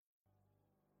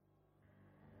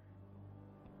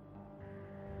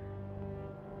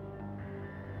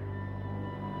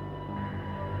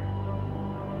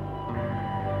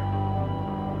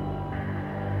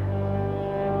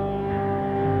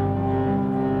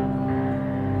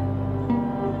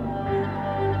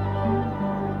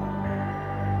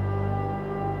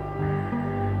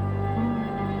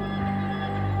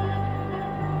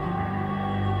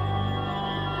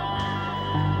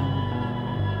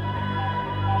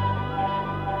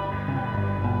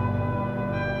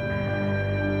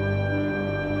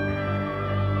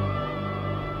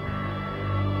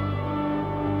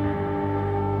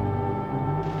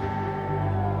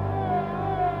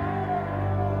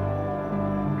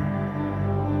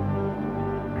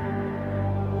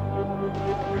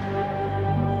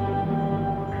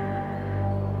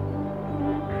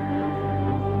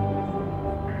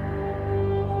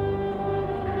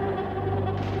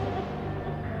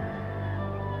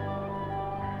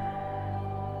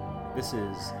This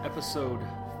is episode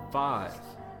 5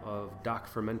 of Doc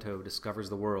Fermento Discovers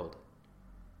the World.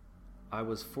 I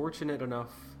was fortunate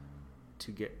enough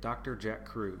to get Dr. Jack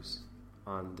Kruse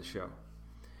on the show.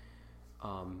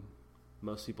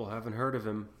 Most people haven't heard of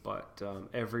him, but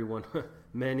everyone,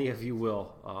 many of you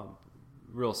will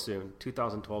real soon.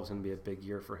 2012 is going to be a big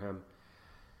year for him.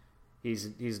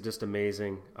 He's just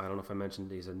amazing. I don't know if I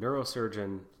mentioned he's a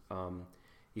neurosurgeon.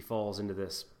 He falls into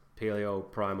this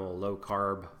paleo, primal, low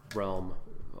carb realm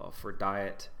for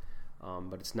diet,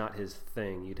 but it's not his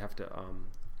thing. You'd have to,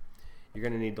 you're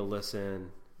going to need to listen,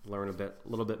 learn a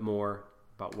little bit more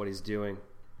about what he's doing.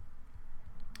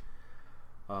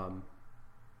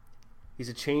 He's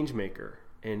a change maker,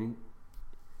 and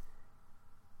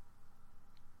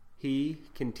he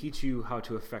can teach you how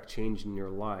to affect change in your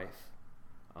life.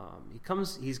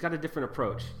 He's got a different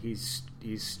approach. He's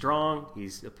strong.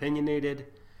 He's opinionated.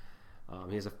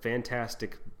 He has a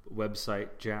fantastic website,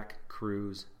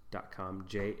 jackkruse.com,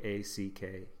 JACKKRUSE,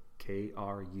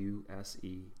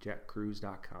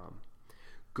 jackkruse.com.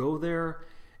 Go there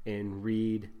and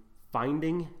read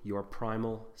Finding Your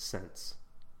Primal Sense.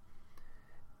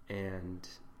 And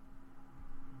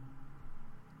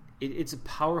it's a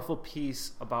powerful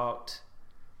piece about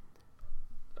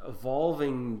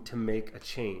evolving to make a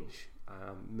change.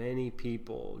 Many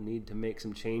people need to make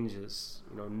some changes,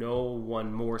 no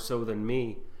one more so than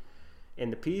me.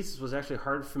 And the piece was actually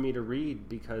hard for me to read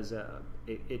because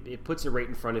it puts it right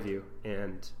in front of you,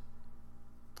 and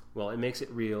well, it makes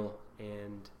it real.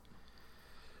 And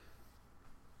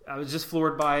I was just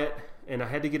floored by it, and I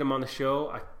had to get him on the show.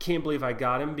 I can't believe I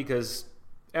got him, because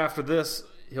after this,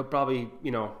 he'll probably,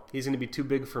 he's going to be too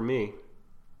big for me.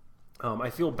 I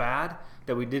feel bad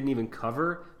that we didn't even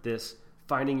cover this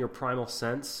Finding Your Primal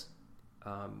Sense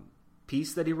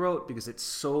piece that he wrote, because it's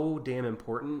so damn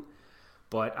important.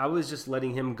 But I was just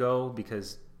letting him go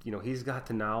because, he's got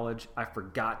the knowledge. I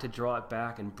forgot to draw it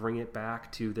back and bring it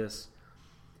back to this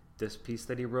piece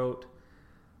that he wrote.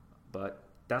 But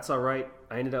that's all right.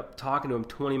 I ended up talking to him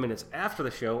 20 minutes after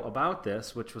the show about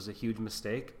this, which was a huge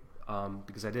mistake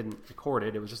because I didn't record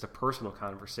it. It was just a personal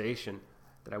conversation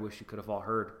that I wish you could have all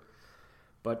heard.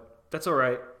 But that's all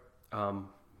right.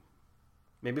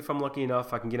 Maybe if I'm lucky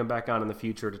enough, I can get him back on in the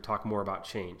future to talk more about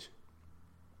change.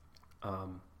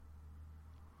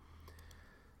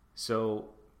 So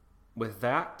with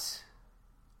that,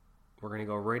 we're going to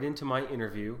go right into my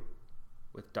interview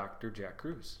with Dr. Jack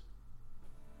Kruse.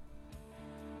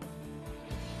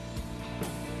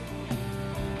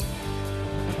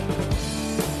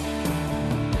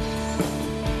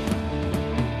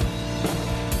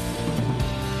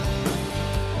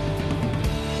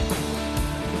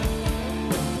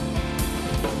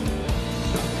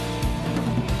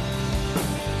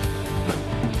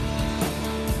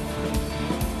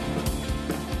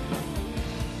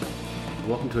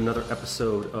 Welcome to another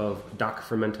episode of Doc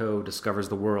Fermento Discovers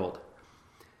the World.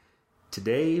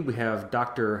 Today we have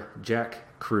Dr.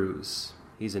 Jack Kruse.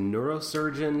 He's a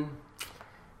neurosurgeon,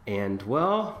 and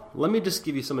well, let me just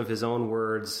give you some of his own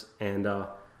words, and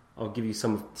I'll give you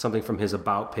something from his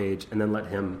about page, and then let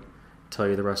him tell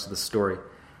you the rest of the story.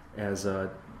 As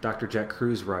Dr. Jack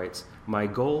Kruse writes, "My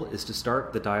goal is to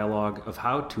start the dialogue of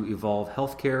how to evolve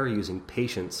healthcare using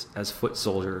patients as foot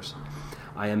soldiers.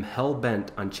 I am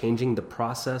hell-bent on changing the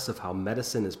process of how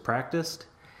medicine is practiced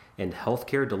and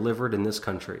healthcare delivered in this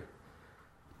country."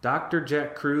 Dr.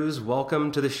 Jack Kruse,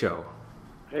 welcome to the show.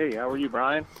 Hey, how are you,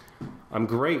 Brian? I'm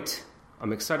great.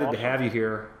 I'm excited to have you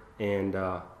here. And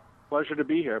pleasure to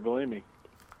be here, believe me.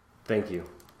 Thank you.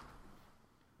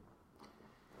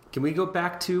 Can we go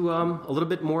back to a little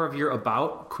bit more of your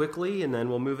about quickly, and then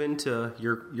we'll move into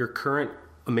your current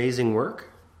amazing work?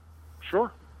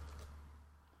 Sure.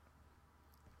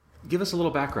 Give us a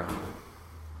little background.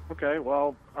 Okay,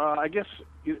 well, I guess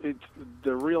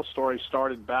the real story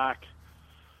started back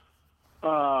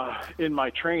in my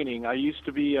training. I used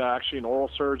to be actually an oral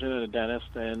surgeon and a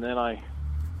dentist, and then I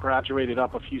graduated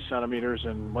up a few centimeters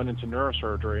and went into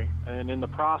neurosurgery. And in the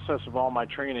process of all my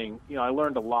training, I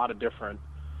learned a lot of different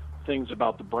things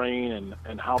about the brain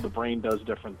and how the brain does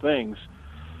different things.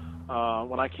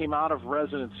 When I came out of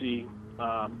residency,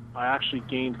 I actually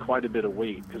gained quite a bit of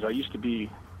weight because I used to be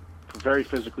very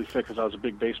physically fit because I was a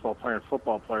big baseball player and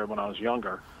football player when I was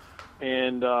younger.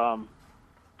 And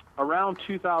around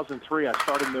 2003, I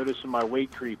started noticing my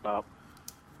weight creep up,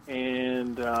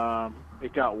 and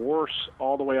it got worse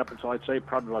all the way up until I'd say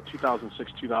probably about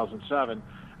 2006, 2007.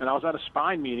 And I was at a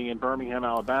spine meeting in Birmingham,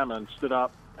 Alabama, and stood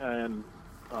up and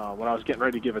when I was getting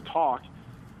ready to give a talk,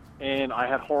 and I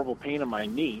had horrible pain in my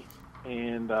knee.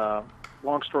 And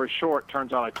long story short,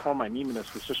 turns out I tore my knee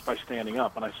meniscus just by standing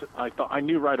up. And I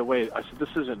knew right away. I said,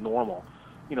 this isn't normal.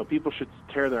 People should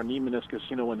tear their knee meniscus,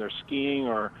 when they're skiing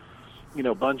or,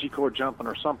 bungee cord jumping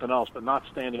or something else, but not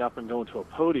standing up and going to a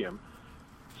podium.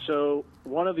 So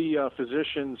one of the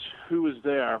physicians who was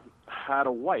there had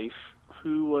a wife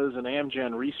who was an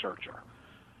Amgen researcher.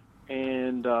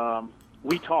 And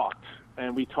we talked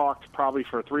probably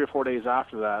for 3 or 4 days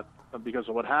after that because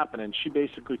of what happened. And she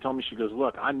basically told me, she goes,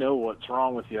 look, I know what's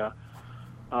wrong with you.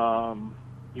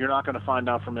 You're not going to find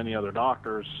out from any other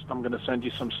doctors. I'm going to send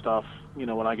you some stuff,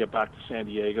 when I get back to San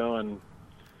Diego. And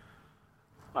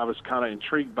I was kind of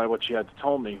intrigued by what she had to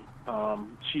tell me.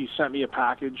 She sent me a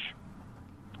package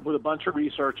with a bunch of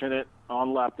research in it on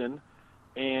leptin.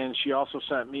 And she also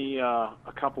sent me a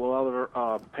couple of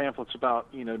other pamphlets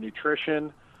about,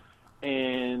 nutrition.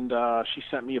 And she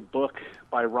sent me a book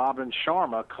by Robin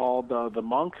Sharma called The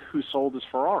Monk Who Sold His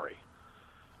Ferrari,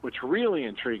 which really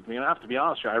intrigued me. And I have to be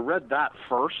honest with you, I read that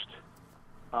first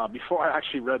before I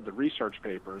actually read the research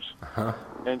papers. Uh-huh.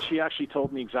 And she actually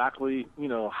told me exactly,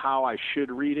 how I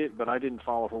should read it, but I didn't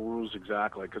follow her rules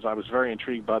exactly because I was very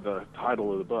intrigued by the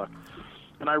title of the book.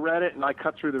 And I read it, and I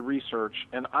cut through the research,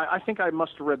 and I think I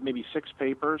must have read maybe 6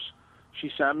 papers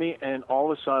she sent me, and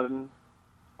all of a sudden,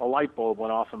 a light bulb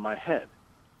went off in my head.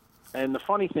 And the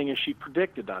funny thing is she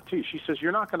predicted that, too. She says,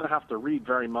 you're not going to have to read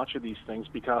very much of these things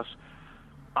because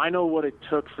I know what it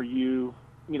took for you,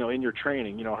 in your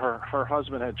training. Her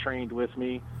husband had trained with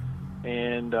me,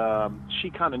 and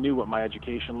she kind of knew what my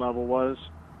education level was,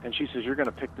 and she says, you're going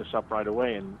to pick this up right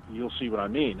away, and you'll see what I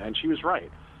mean. And she was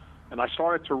right. And I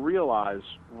started to realize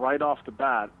right off the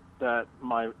bat that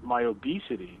my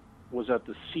obesity was at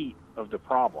the seat of the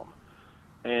problem.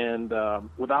 And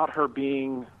without her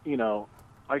being,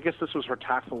 I guess this was her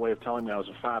tactful way of telling me I was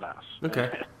a fat ass.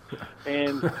 Okay.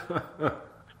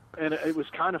 And it was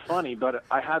kind of funny, but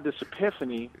I had this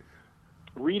epiphany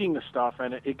reading the stuff,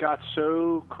 and it got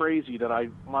so crazy that I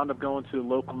wound up going to the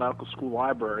local medical school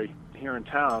library here in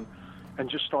town and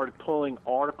just started pulling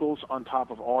articles on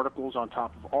top of articles on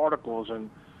top of articles, and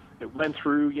it went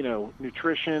through,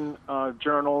 nutrition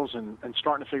journals and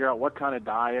starting to figure out what kind of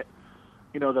diet,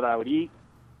 that I would eat.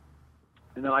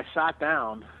 And then I sat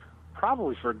down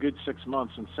probably for a good 6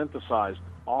 months and synthesized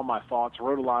all my thoughts,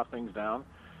 wrote a lot of things down.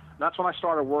 And that's when I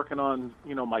started working on,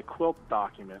 my quilt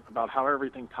document about how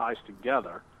everything ties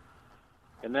together.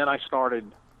 And then I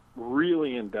started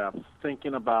really in depth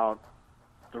thinking about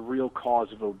the real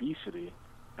cause of obesity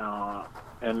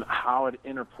and how it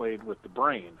interplayed with the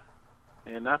brain.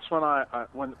 And that's when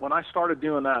when I started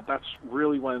doing that, that's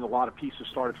really when a lot of pieces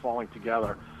started falling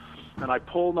together. And I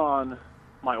pulled on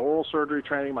my oral surgery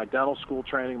training, my dental school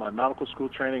training, my medical school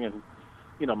training, and,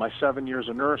 my 7 years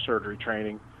of neurosurgery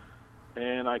training.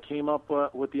 And I came up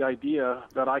with the idea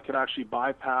that I could actually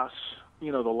bypass, the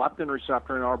leptin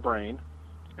receptor in our brain,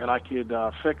 and I could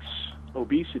fix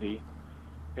obesity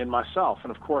in myself. And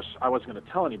of course, I wasn't going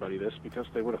to tell anybody this because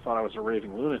they would have thought I was a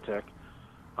raving lunatic.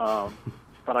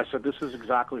 But I said, this is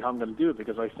exactly how I'm going to do it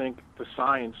because I think the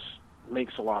science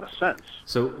makes a lot of sense.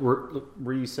 So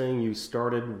were you saying you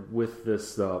started with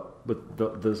this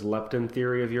this leptin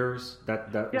theory of yours?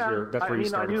 That's where you started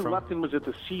from? I knew leptin was at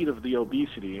the seat of the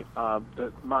obesity.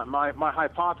 My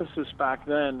hypothesis back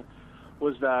then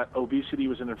was that obesity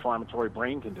was an inflammatory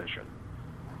brain condition,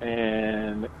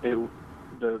 and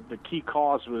the key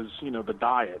cause was, the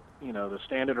diet, the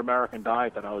standard American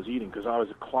diet that I was eating, because I was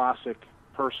a classic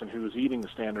person who was eating the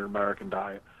standard American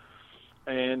diet.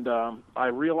 And I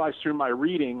realized through my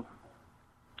reading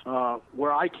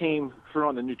where I came through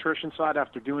on the nutrition side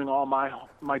after doing all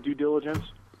my due diligence,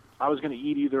 I was going to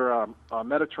eat either a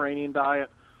Mediterranean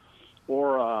diet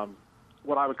or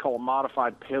what I would call a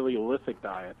modified Paleolithic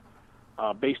diet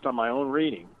based on my own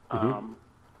reading. Mm-hmm.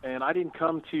 And I didn't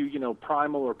come to,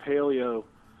 primal or paleo,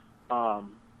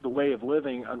 the way of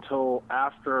living until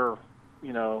after,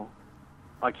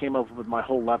 I came up with my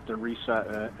whole leptin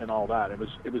reset and all that. It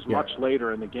was much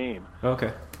later in the game.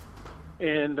 Okay.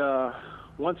 And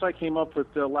once I came up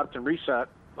with the leptin reset,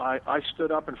 I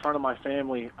stood up in front of my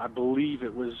family. I believe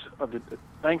it was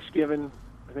Thanksgiving,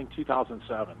 I think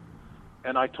 2007.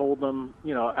 And I told them,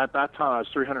 at that time I was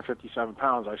 357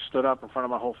 pounds. I stood up in front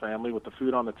of my whole family with the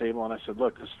food on the table, and I said,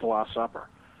 look, this is the Last Supper.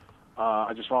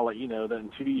 I just want to let you know that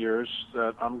in 2 years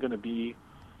that I'm going to be,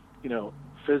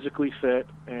 physically fit,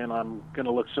 and I'm going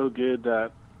to look so good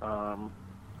that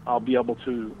I'll be able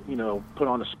to, put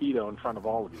on a Speedo in front of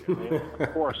all of you. And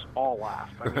of course, all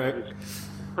laughed. I mean, It was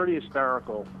pretty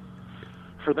hysterical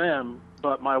for them,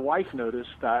 but my wife noticed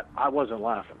that I wasn't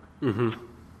laughing. Mm-hmm.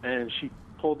 And she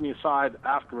pulled me aside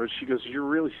afterwards. She goes, "You're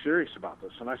really serious about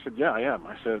this?" And I said, "Yeah, I am."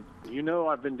 I said,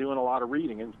 I've been doing a lot of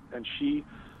reading. And she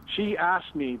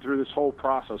asked me through this whole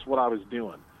process what I was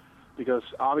doing, because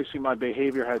obviously my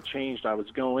behavior had changed. I was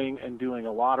going and doing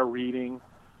a lot of reading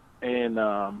and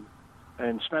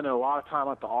spending a lot of time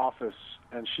at the office.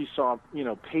 And she saw,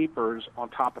 papers on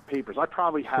top of papers. I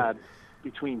probably had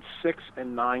between 6,000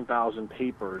 and 9,000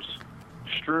 papers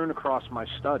strewn across my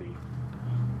study.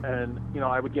 And,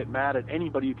 I would get mad at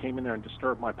anybody who came in there and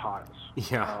disturbed my piles.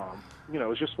 Yeah. It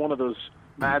was just one of those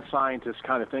mad scientist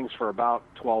kind of things for about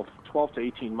 12 to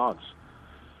 18 months.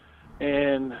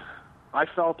 And I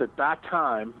felt at that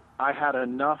time I had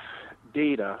enough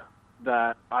data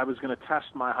that I was going to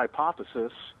test my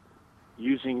hypothesis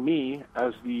using me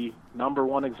as the number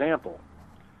one example.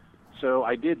 So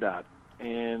I did that.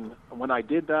 And when I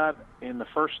did that, in the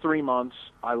first 3 months,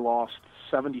 I lost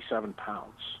 77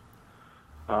 pounds.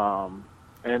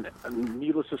 And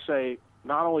needless to say,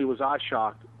 not only was I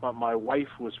shocked, but my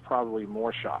wife was probably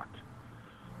more shocked.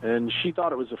 And she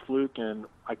thought it was a fluke, and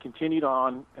I continued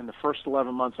on. In the first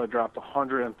 11 months, I dropped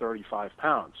 135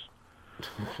 pounds.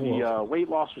 The weight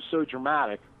loss was so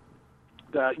dramatic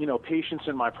that, patients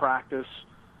in my practice,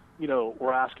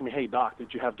 were asking me, "Hey, doc,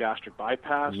 did you have gastric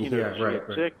bypass? Did you get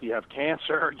sick? Do you have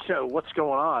cancer? What's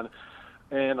going on?"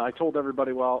 And I told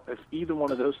everybody, well, if either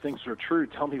one of those things are true,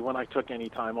 tell me when I took any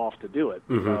time off to do it.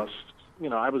 Because,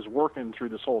 I was working through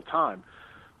this whole time.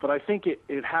 But I think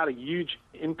it had a huge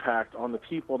impact on the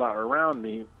people that were around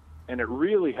me, and it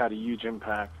really had a huge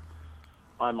impact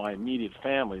on my immediate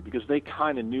family, because they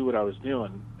kind of knew what I was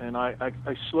doing. And I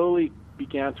slowly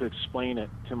began to explain it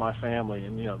to my family.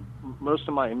 And, most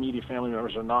of my immediate family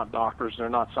members are not doctors. They're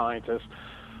not scientists.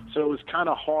 So it was kind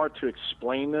of hard to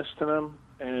explain this to them.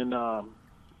 And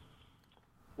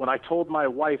when I told my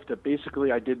wife that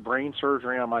basically I did brain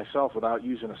surgery on myself without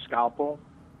using a scalpel,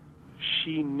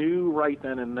 she knew right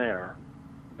then and there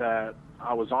that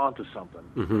I was onto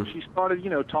something. She started,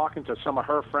 talking to some of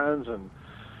her friends, and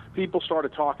people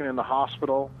started talking in the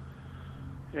hospital.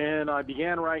 And I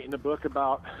began writing a book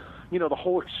about, the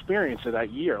whole experience of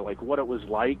that year, like what it was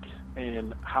like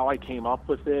and how I came up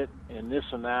with it and this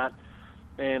and that.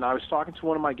 And I was talking to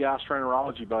one of my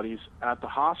gastroenterology buddies at the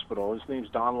hospital. His name's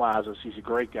Don Lazis. He's a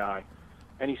great guy.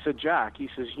 And he said, "Jack," he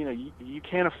says, you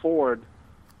can't afford,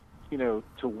 to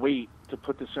wait to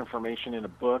put this information in a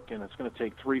book, and it's going to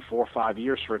take 3, 4, 5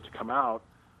 years for it to come out.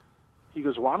 He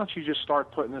goes, "Why don't you just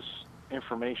start putting this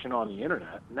information on the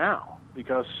internet now?"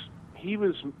 Because he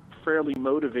was fairly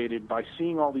motivated by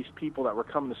seeing all these people that were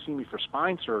coming to see me for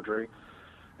spine surgery.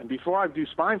 And before I do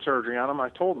spine surgery on them, I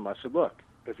told him, I said, "Look,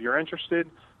 if you're interested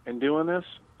in doing this,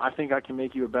 I think I can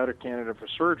make you a better candidate for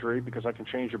surgery, because I can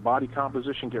change your body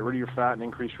composition, get rid of your fat, and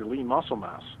increase your lean muscle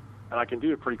mass. And I can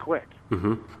do it pretty quick."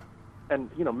 And,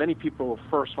 many people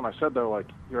first, when I said that, were like,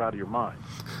 "You're out of your mind."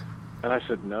 And I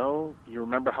said, "No, you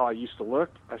remember how I used to look?"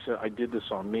 I said, "I did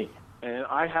this on me." And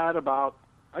I had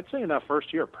I'd say in that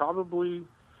first year, probably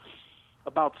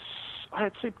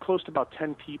I'd say close to about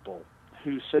 10 people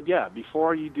who said, "Yeah,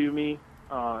 before you do me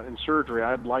in surgery,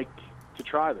 I'd like to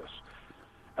try this."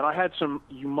 And I had some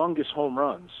humongous home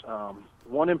runs.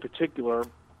 One in particular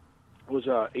was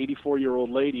a 84-year-old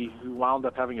lady who wound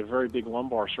up having a very big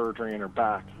lumbar surgery in her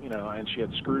back, and she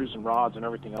had screws and rods and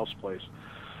everything else placed.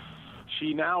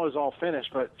 She now is all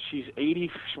finished, but she's 80.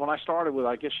 When I started with,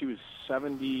 I guess she was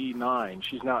 79.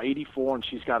 She's now 84, and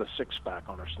she's got a six-pack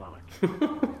on her stomach.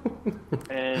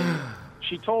 And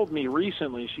she told me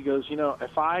recently, she goes,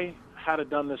 if I had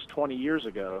done this 20 years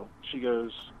ago, she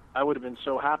goes, I would have been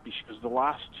so happy. She goes, the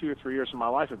last 2 or 3 years of my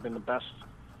life have been the best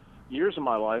years of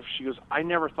my life. She goes, I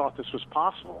never thought this was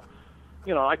possible.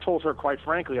 I told her quite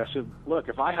frankly, I said, look,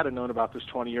 if I had known about this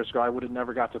 20 years ago, I would have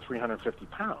never got to 350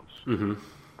 pounds. And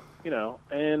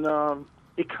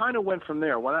it kind of went from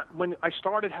there. When I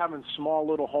started having small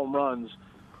little home runs,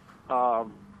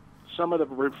 some of the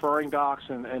referring docs,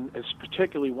 and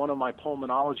particularly one of my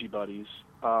pulmonology buddies,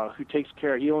 who takes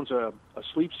care, he owns a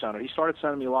sleep center. He started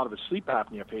sending me a lot of his sleep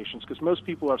apnea patients, because most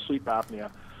people who have sleep apnea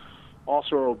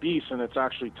also are obese, and it's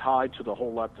actually tied to the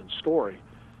whole leptin story.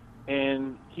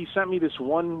 And he sent me this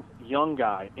one young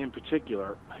guy in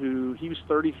particular he was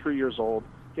 33 years old.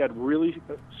 He had really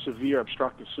severe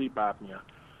obstructive sleep apnea.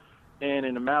 And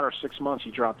in a matter of 6 months,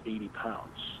 he dropped 80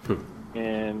 pounds.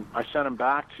 And I sent him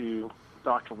back to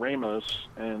Dr. Ramos,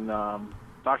 and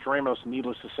Dr. Ramos,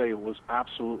 needless to say, was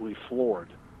absolutely floored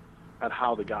at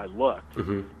how the guy looked.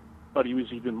 But he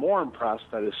was even more impressed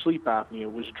that his sleep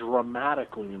apnea was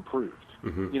dramatically improved,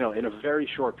 in a very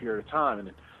short period of time.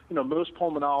 And, most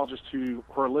pulmonologists who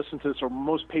are listening to this, or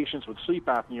most patients with sleep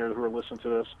apnea who are listening to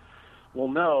this, will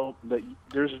know that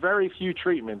there's very few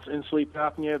treatments in sleep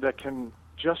apnea that can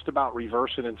just about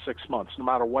reverse it in 6 months, no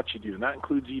matter what you do. And that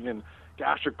includes even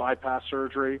gastric bypass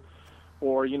surgery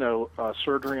or,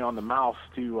 surgery on the mouth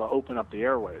to open up the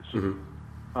airways.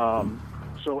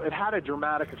 So it had a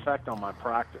dramatic effect on my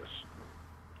practice.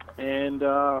 And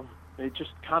it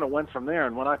just kind of went from there.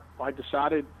 And when I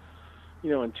decided,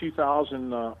 in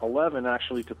 2011,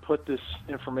 actually, to put this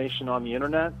information on the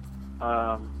internet,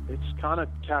 it's kind of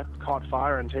caught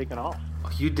fire and taken off.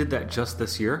 You did that just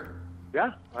this year?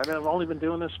 Yeah. I mean, I've only been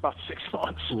doing this about 6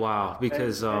 months. Wow.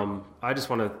 Because I just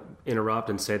want to interrupt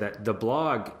and say that the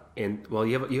blog,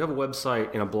 you have a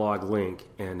website and a blog link,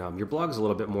 and your blog is a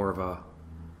little bit more of a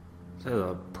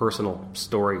personal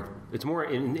story. It's more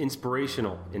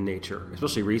inspirational in nature,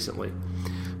 especially recently.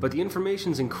 But the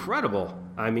information's incredible.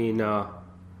 I mean, I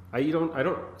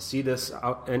don't see this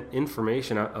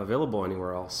information available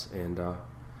anywhere else. And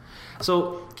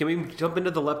so, can we jump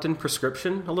into the leptin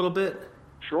prescription a little bit?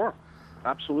 Sure,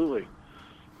 absolutely.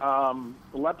 The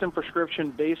leptin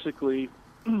prescription basically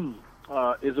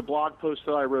is a blog post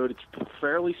that I wrote. It's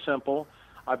fairly simple.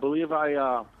 I believe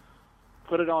I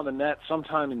put it on the net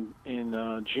sometime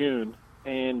in June,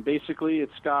 and basically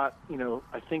it's got,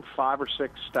 I think 5 or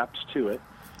 6 steps to it.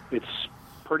 It's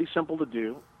pretty simple to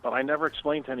do, but I never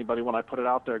explained to anybody when I put it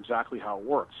out there exactly how it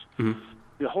works. Mm-hmm.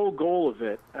 The whole goal of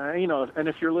it, and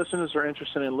if your listeners are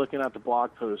interested in looking at the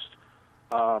blog post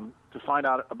to find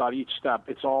out about each step,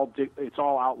 it's all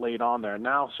outlaid on there.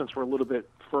 Now, since we're a little bit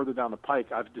further down the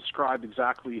pike, I've described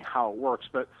exactly how it works,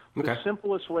 but the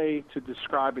simplest way to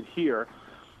describe it here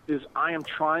is I am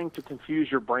trying to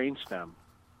confuse your brainstem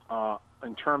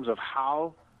in terms of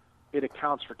how it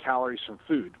accounts for calories from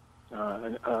food.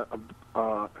 An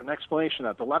explanation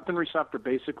that the leptin receptor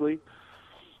basically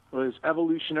was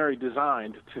evolutionary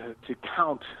designed to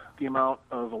count the amount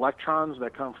of electrons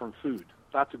that come from food.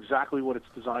 That's exactly what it's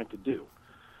designed to do.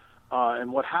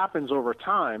 And what happens over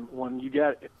time when you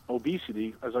get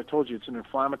obesity, as I told you, it's an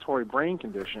inflammatory brain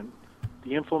condition.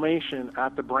 The inflammation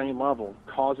at the brain level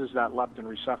causes that leptin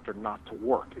receptor not to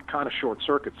work. It kind of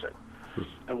short-circuits it.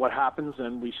 And what happens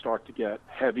then, we start to get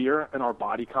heavier and our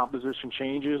body composition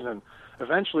changes, and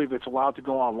eventually, if it's allowed to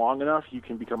go on long enough, you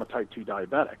can become a type 2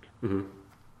 diabetic. Mm-hmm.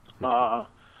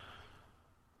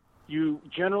 You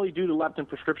generally do the leptin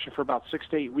prescription for about 6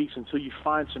 to 8 weeks until you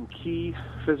find some key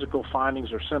physical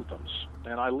findings or symptoms.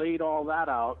 And I laid all that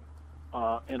out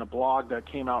in a blog that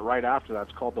came out right after that.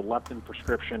 It's called the Leptin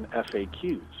Prescription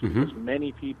FAQs, because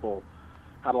many people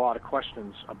had a lot of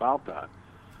questions about that.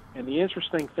 And the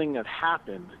interesting thing that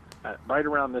happened right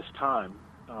around this time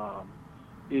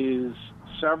is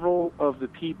several of the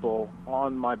people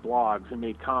on my blog who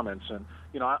made comments, and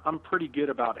I'm pretty good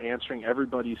about answering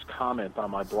everybody's comment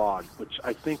on my blog, which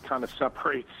I think kind of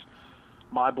separates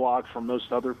my blog from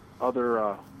most other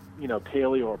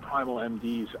paleo or primal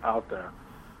MDs out there.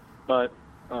 But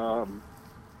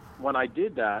when I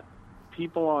did that,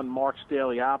 people on Mark's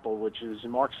Daily Apple, which is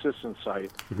Mark Sisson's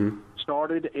site,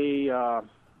 started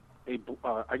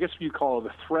I guess you call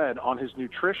it a thread on his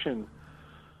nutrition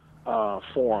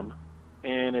forum,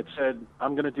 and it said,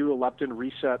 I'm going to do a leptin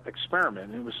reset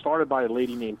experiment. And it was started by a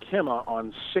lady named Kima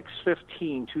on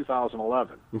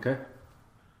 6/15/2011. Okay.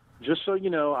 Just so you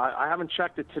know, I haven't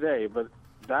checked it today, but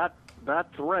that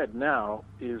thread now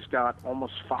is got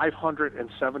almost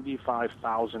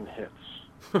 575,000 hits.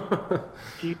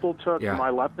 People took my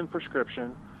leptin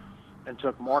prescription and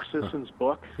took Mark Sisson's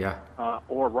book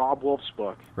or Rob Wolf's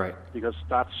book, right? Because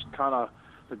that's kind of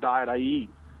the diet I eat.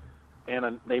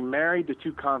 And they married the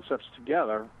two concepts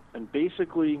together, and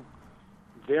basically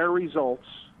their results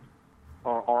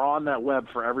are on that web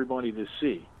for everybody to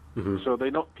see. Mm-hmm. So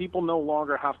people no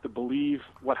longer have to believe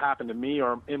what happened to me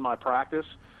or in my practice.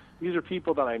 These are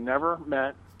people that I never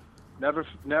met,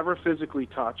 never physically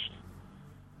touched,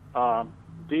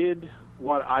 did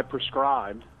what I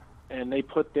prescribed, and they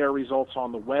put their results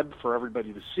on the web for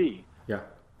everybody to see. Yeah.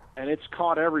 And it's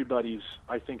caught everybody's,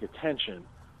 I think, attention.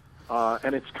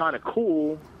 And it's kind of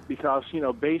cool because,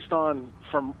 based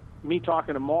from me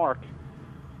talking to Mark,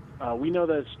 we know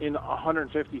that it's in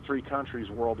 153 countries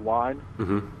worldwide.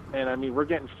 Mm-hmm. And, I mean, we're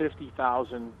getting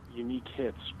 50,000 unique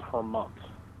hits per month.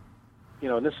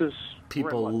 And this is...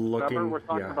 People looking... We're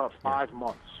talking about 5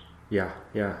 months. Yeah,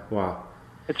 wow.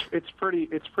 It's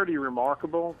pretty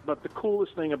remarkable, but the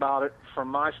coolest thing about it, from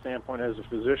my standpoint as a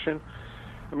physician,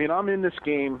 I mean, I'm in this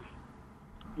game,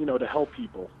 to help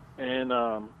people. And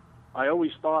I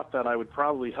always thought that I would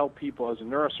probably help people as a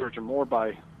neurosurgeon more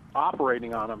by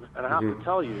operating on them. And I have to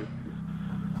tell you,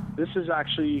 this has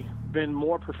actually been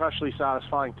more professionally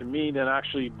satisfying to me than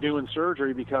actually doing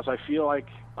surgery, because I feel like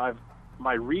I've,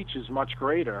 my reach is much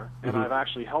greater, and I've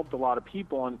actually helped a lot of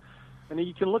people. And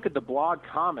you can look at the blog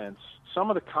comments. Some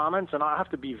of the comments, and I have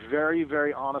to be very,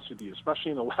 very honest with you,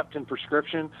 especially in the leptin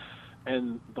prescription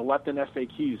and the leptin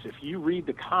FAQs. If you read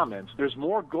the comments, there's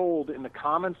more gold in the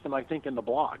comments than I think in the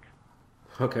blog.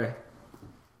 Okay.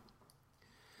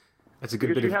 That's a good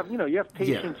because bit you have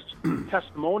patients'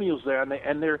 testimonials there,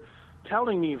 and they're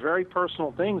telling me very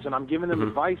personal things, and I'm giving them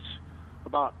advice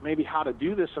about maybe how to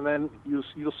do this, and then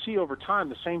you'll see over time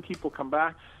the same people come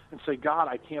back and say, God,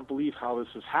 I can't believe how this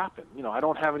has happened. I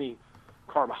don't have any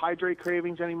carbohydrate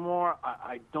cravings anymore.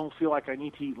 I don't feel like I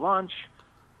need to eat lunch,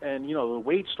 and the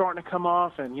weight's starting to come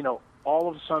off, and all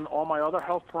of a sudden all my other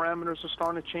health parameters are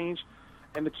starting to change,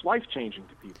 and it's life-changing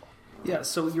to people. Yeah,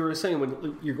 so you were saying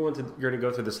when you're going to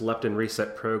go through this leptin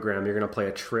reset program, you're going to play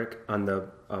a trick on the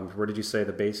where did you say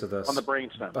the base of the on the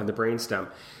brainstem. On the brainstem.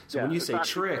 So when you say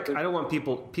trick, I don't want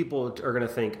people are going to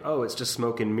think, oh, it's just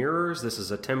smoke and mirrors. This is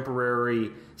a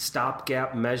temporary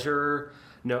stopgap measure.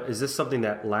 No, is this something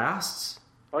that lasts?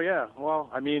 Oh yeah. Well,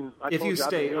 I mean, I've been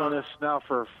doing this now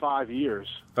for 5 years.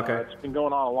 Okay, it's been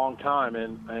going on a long time,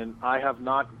 and I have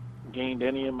not gained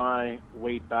any of my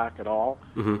weight back at all.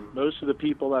 Most of the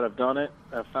people that have done it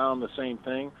have found the same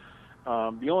thing.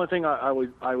 The only thing I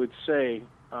would say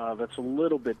that's a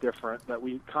little bit different that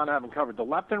we kind of haven't covered, the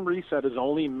leptin reset is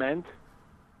only meant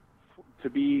to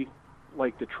be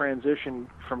like the transition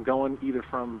from going either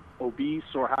from obese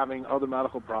or having other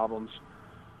medical problems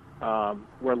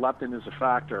where leptin is a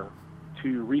factor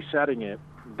to resetting it.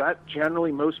 That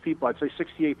generally, most people, I'd say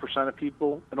 68% of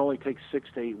people, it only takes 6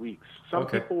 to 8 weeks. Some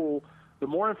people, the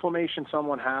more inflammation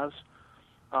someone has,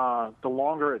 the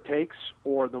longer it takes,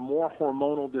 or the more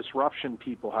hormonal disruption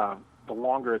people have, the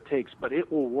longer it takes. But it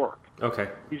will work. Okay.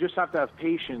 You just have to have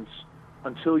patience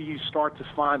until you start to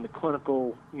find the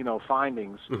clinical,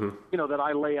 findings, that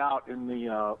I lay out in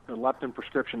the leptin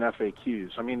prescription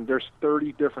FAQs. I mean, there's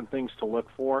 30 different things to look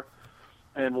for.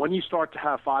 And when you start to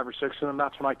have 5 or 6 of them,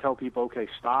 that's when I tell people, okay,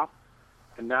 stop.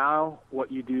 And now what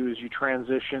you do is you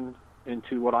transition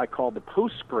into what I call the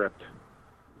postscript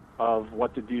of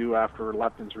what to do after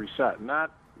leptin's reset. And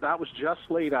that was just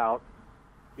laid out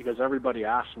because everybody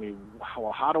asked me,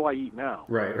 well, how do I eat now?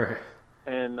 Right.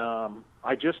 And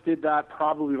I just did that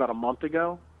probably about a month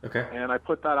ago. Okay. And I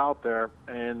put that out there.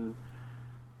 And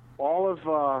all of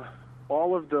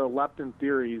the leptin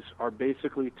theories are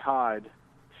basically tied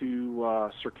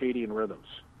to circadian rhythms.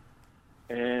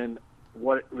 And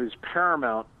what is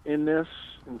paramount in this,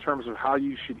 in terms of how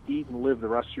you should eat and live the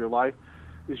rest of your life,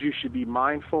 is you should be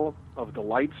mindful of the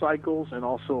light cycles and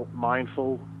also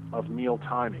mindful of meal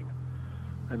timing.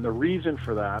 And the reason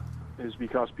for that is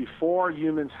because before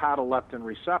humans had a leptin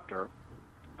receptor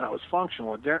that was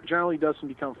functional, it generally doesn't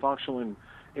become functional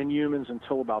in humans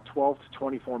until about 12 to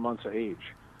 24 months of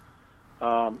age.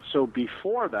 So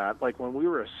before that, like when we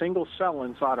were a single cell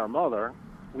inside our mother,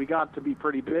 we got to be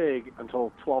pretty big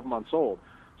until 12 months old.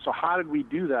 So how did we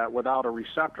do that without a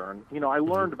receptor? And, I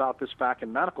learned about this back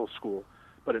in medical school,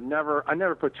 but I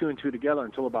never put 2 and 2 together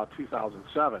until about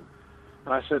 2007.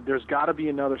 And I said, there's got to be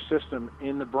another system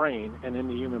in the brain and in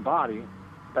the human body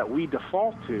that we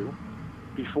default to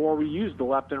before we use the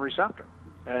leptin receptor.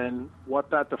 And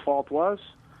what that default was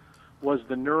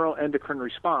the neuroendocrine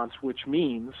response, which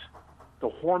means the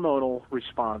hormonal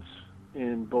response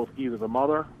in both either the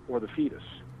mother or the fetus.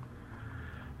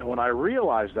 And when I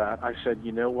realized that, I said,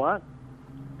 you know what?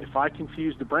 If I can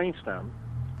fuse the brainstem,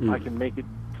 I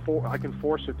can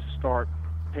force it to start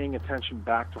paying attention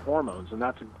back to hormones, and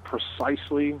that's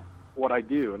precisely what I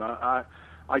do. And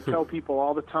I tell people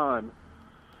all the time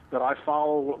that I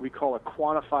follow what we call a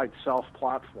quantified self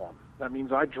platform. That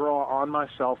means I draw on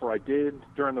myself, or I did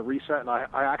during the reset, and I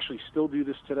actually still do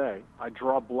this today. I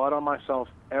draw blood on myself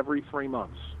every 3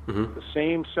 months, the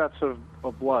same sets of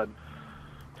blood,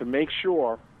 to make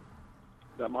sure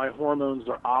that my hormones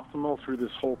are optimal through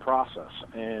this whole process.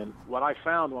 And what I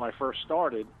found when I first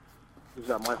started is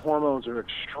that my hormones are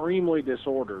extremely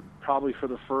disordered, probably for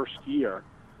the first year,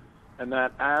 and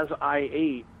that as I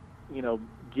ate,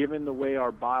 given the way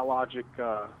our biologic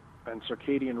and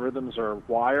circadian rhythms are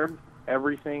wired,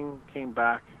 everything came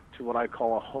back to what I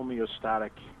call a homeostatic,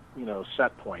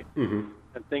 set point.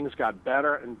 And things got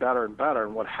better and better and better.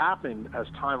 And what happened as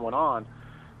time went on,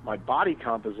 my body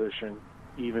composition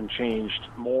even changed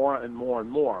more and more and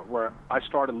more, where I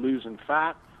started losing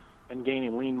fat and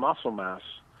gaining lean muscle mass.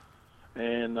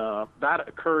 And that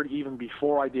occurred even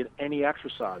before I did any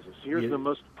exercises. Here's the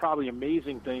most probably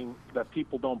amazing thing that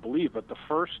people don't believe, but the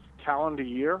first calendar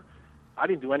year, I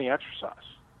didn't do any exercise.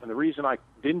 And the reason I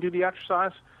didn't do the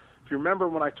exercise, if you remember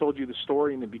when I told you the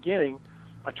story in the beginning,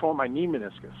 I tore my knee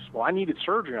meniscus. Well, I needed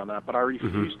surgery on that, but I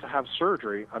refused to have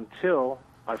surgery until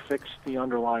I fixed the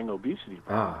underlying obesity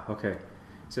problem. Okay.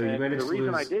 So and you managed the reason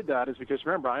to lose... I did that is because,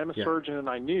 remember, I am a surgeon, and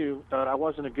I knew that I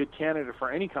wasn't a good candidate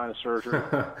for any kind of surgery,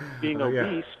 being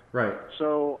obese. Right.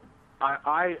 So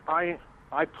I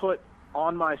put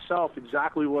on myself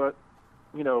exactly what,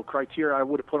 criteria I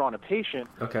would have put on a patient.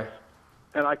 Okay.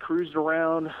 And I cruised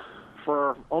around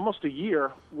for almost a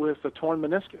year with a torn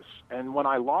meniscus. And when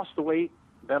I lost the weight,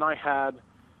 then I had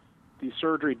the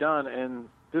surgery done, and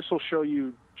this will show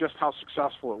you just how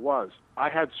successful it was. I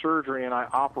had surgery and I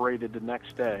operated the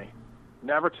next day.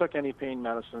 Never took any pain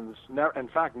medicines. In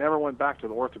fact, never went back to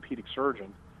the orthopedic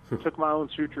surgeon. Took my own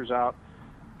sutures out,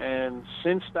 and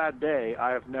since that day,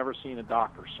 I have never seen a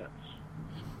doctor since.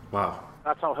 Wow.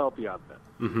 That's how healthy I've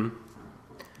been. Mm-hmm.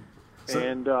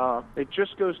 And it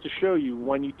just goes to show you,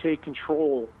 when you take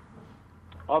control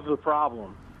of the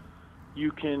problem,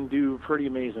 you can do pretty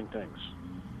amazing things.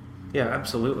 Yeah,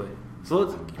 absolutely. So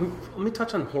let me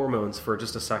touch on hormones for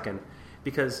just a second,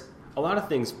 because a lot of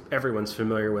things everyone's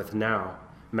familiar with now,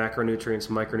 macronutrients,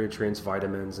 micronutrients,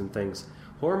 vitamins, and things.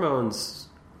 Hormones,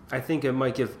 I think it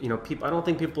might give people. I don't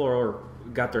think people are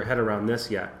got their head around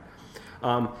this yet.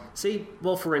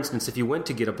 For instance, if you went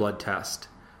to get a blood test,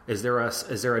 is there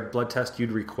a blood test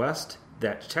you'd request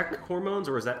that check hormones,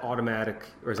 or is that automatic,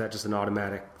 or is that just an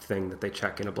automatic thing that they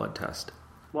check in a blood test?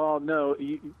 Well, no.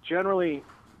 Generally,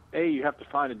 you have to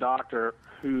find a doctor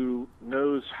who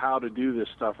knows how to do this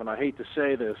stuff. And I hate to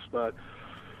say this, but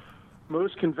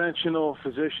most conventional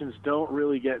physicians don't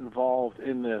really get involved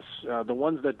in this. The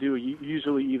ones that do,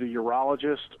 usually either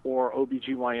urologists or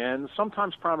OBGYNs.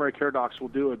 Sometimes primary care docs will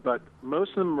do it, but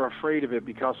most of them are afraid of it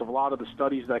because of a lot of the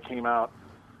studies that came out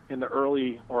in the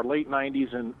early or late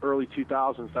 90s and early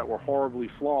 2000s that were horribly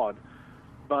flawed.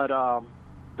 But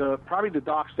probably the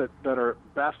docs that are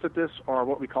best at this are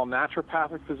what we call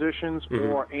naturopathic physicians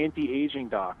or anti-aging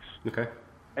docs. Okay.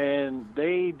 And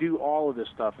they do all of this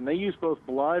stuff, and they use both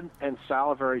blood and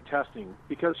salivary testing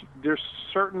because there's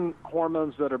certain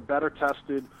hormones that are better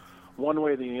tested one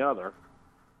way than the other.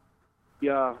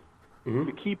 Yeah.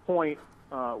 The key point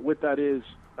with that is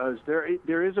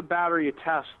there is a battery of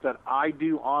tests that I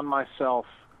do on myself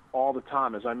all the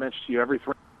time, as I mentioned to you, every 3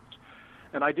 months.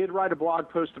 And I did write a blog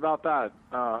post about that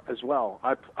as well.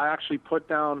 I actually put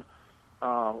down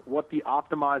what the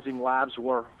optimizing labs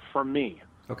were for me.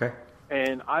 Okay.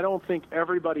 And I don't think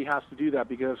everybody has to do that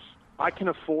because I can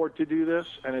afford to do this,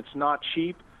 and it's not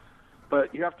cheap.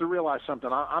 But you have to realize something.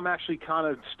 I'm actually kind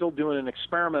of still doing an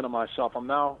experiment on myself. I'm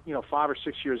now, 5 or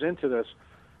 6 years into this,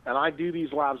 and I do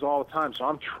these labs all the time. So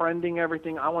I'm trending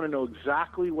everything. I want to know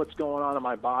exactly what's going on in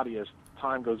my body as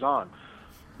time goes on.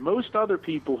 Most other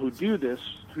people who do this,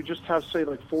 who just have, say,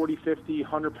 like 40, 50,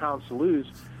 100 pounds to lose,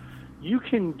 you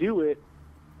can do it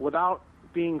without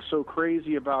being so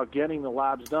crazy about getting the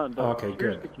labs done. But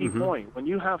here's the key point. When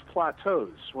you have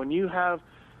plateaus, when you have,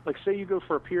 like, say you go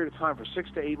for a period of time for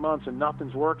 6 to 8 months and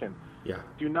nothing's working,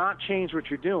 do not change what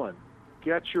you're doing.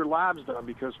 Get your labs done,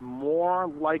 because more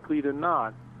likely than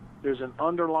not, there's an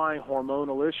underlying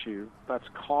hormonal issue that's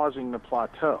causing the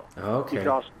plateau. Okay.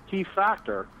 Because the key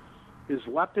factor is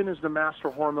leptin is the master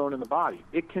hormone in the body.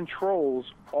 It controls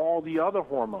all the other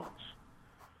hormones.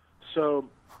 So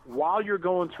while you're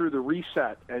going through the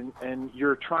reset and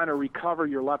you're trying to recover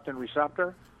your leptin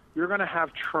receptor, you're going to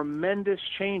have tremendous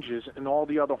changes in all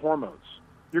the other hormones.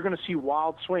 You're going to see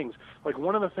wild swings. Like,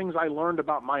 one of the things I learned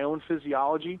about my own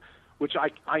physiology, which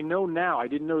I know now, I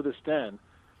didn't know this then,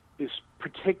 is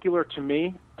particular to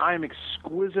me. I am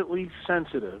exquisitely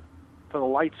sensitive to the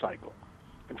light cycle.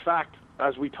 In fact,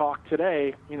 as we talk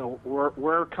today,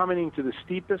 we're coming into the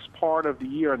steepest part of the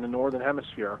year in the northern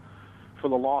hemisphere for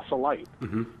the loss of light.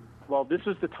 Well, this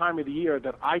is the time of the year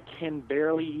that I can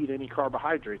barely eat any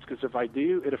carbohydrates, because if I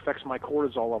do, it affects my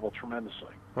cortisol level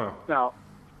tremendously. Wow. Now,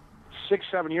 6,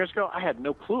 7 years ago, I had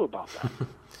no clue about that.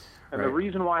 And the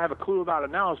reason why I have a clue about it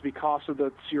now is because of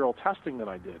the serial testing that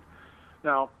I did.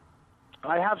 Now,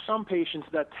 I have some patients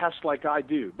that test like I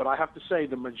do, but I have to say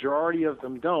the majority of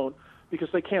them don't, because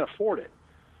they can't afford it.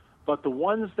 But the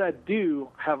ones that do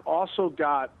have also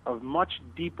got a much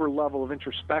deeper level of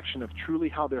introspection of truly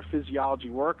how their physiology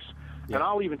works. And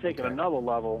I'll even take it another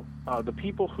level. The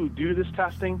people who do this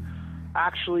testing,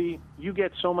 actually, you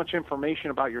get so much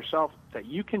information about yourself that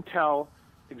you can tell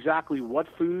exactly what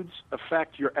foods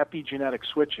affect your epigenetic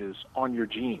switches on your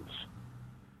genes.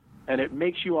 And it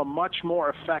makes you a much more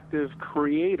effective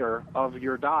creator of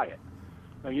your diet.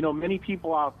 Now, many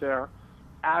people out there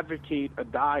advocate a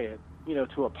diet,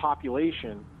 to a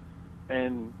population,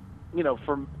 and,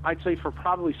 I'd say for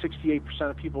probably 68%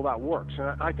 of people that works.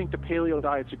 And I think the paleo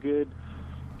diet's a good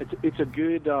it's a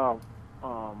good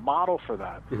model for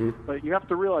that. But you have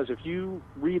to realize, if you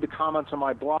read the comments on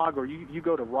my blog, or you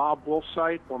go to Rob Wolf's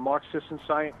site or Mark Sisson's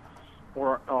site,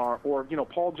 or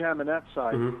Paul Jaminet's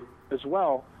site as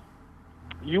well,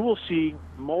 you will see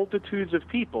multitudes of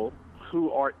people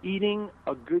who are eating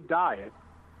a good diet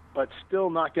but still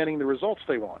not getting the results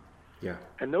they want. Yeah.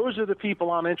 And those are the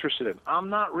people I'm interested in. I'm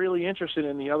not really interested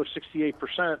in the other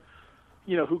 68%,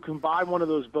 who can buy one of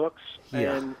those books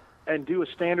and do a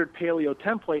standard paleo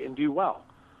template and do well.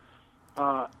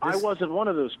 I wasn't one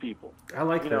of those people. I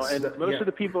like this. And most of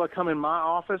the people that come in my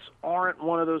office aren't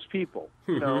one of those people.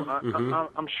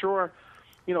 I'm sure,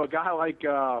 a guy like,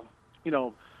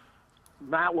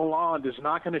 Matt Lalonde is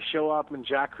not going to show up in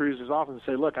Jack Cruz's office and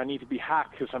say, "Look, I need to be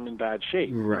hacked because I'm in bad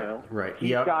shape." Right.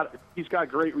 He's got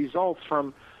great results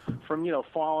from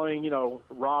following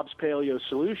Rob's paleo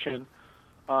solution,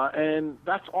 and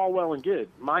that's all well and good.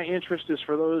 My interest is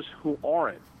for those who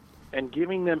aren't, and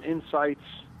giving them insights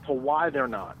to why they're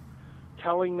not,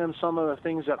 telling them some of the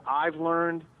things that I've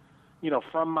learned,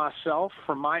 from myself,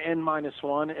 from my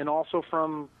N-1, and also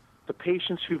from the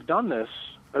patients who've done this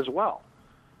as well.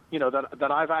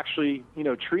 That I've actually,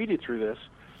 treated through this.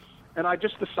 And I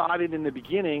just decided in the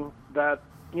beginning that,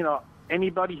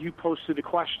 anybody who posted a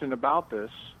question about this,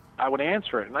 I would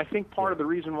answer it. And I think part of the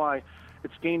reason why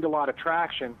it's gained a lot of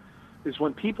traction is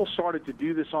when people started to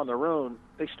do this on their own,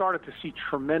 they started to see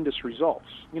tremendous results.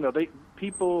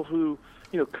 People who,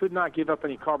 could not give up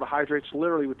any carbohydrates,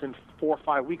 literally within 4 or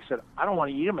 5 weeks said, "I don't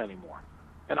want to eat them anymore."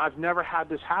 And I've never had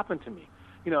this happen to me.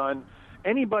 And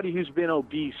anybody who's been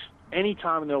obese any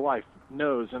time in their life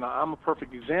knows, and I'm a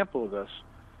perfect example of this,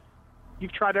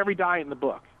 you've tried every diet in the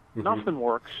book. Nothing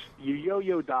works. You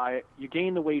yo-yo diet, you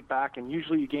gain the weight back, and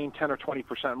usually you gain 10 or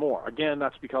 20% more. Again,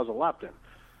 that's because of leptin.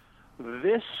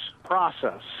 This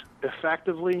process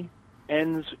effectively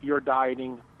ends your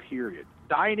dieting, period.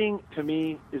 Dieting, to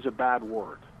me, is a bad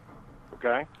word,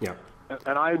 okay? Yeah.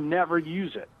 And I never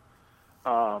use it.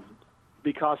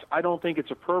 Because I don't think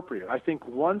it's appropriate. I think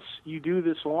once you do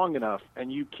this long enough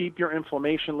and you keep your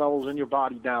inflammation levels in your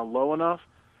body down low enough,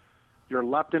 your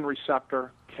leptin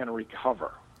receptor can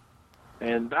recover.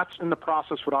 And that's in the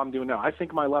process what I'm doing now. I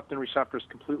think my leptin receptor is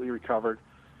completely recovered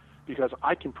because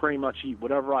I can pretty much eat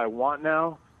whatever I want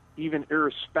now, even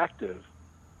irrespective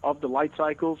of the light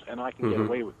cycles, and I can get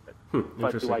away with it.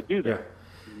 But do I do that?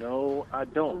 Yeah. No, I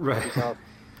don't. Right. Because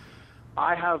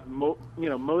I have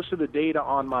most of the data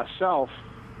on myself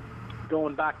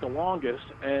going back the longest,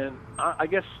 and I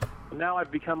guess now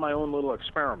I've become my own little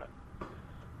experiment,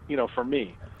 for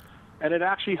me. And it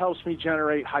actually helps me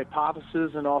generate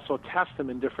hypotheses and also test them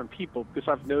in different people, because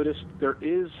I've noticed there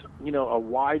is, a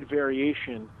wide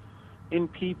variation in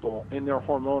people in their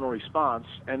hormonal response,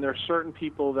 and there are certain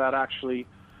people that actually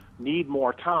need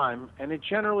more time, and it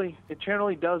generally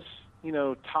does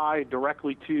tie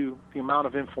directly to the amount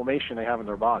of inflammation they have in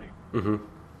their body.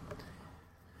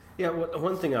 Yeah,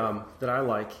 one thing that I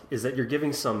like is that you're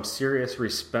giving some serious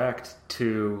respect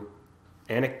to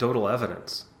anecdotal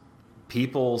evidence,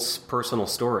 people's personal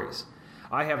stories.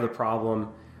 I have the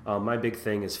problem, my big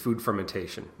thing is food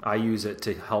fermentation. I use it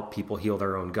to help people heal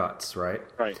their own guts, right?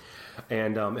 Right.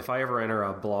 And if I ever enter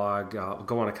a blog,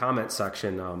 go on a comment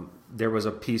section, there was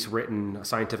a piece written, a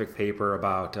scientific paper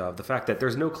about the fact that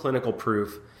there's no clinical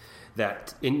proof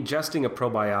that ingesting a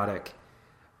probiotic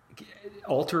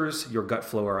alters your gut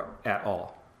flora at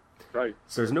all. Right.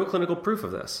 So there's no clinical proof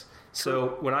of this.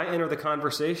 So when I enter the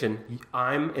conversation,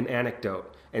 I'm an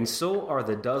anecdote. And so are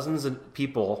the dozens of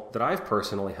people that I've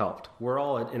personally helped. We're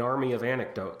all an army of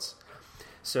anecdotes.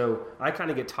 So I kind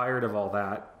of get tired of all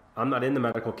that. I'm not in the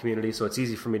medical community, so it's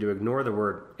easy for me to ignore the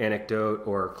word anecdote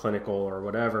or clinical or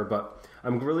whatever. But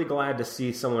I'm really glad to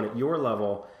see someone at your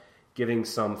level giving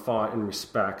some thought and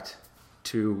respect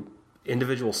to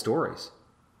individual stories.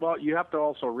 Well, you have to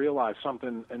also realize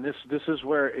something, and this is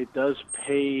where it does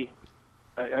pay.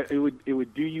 It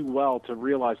would do you well to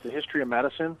realize the history of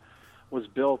medicine was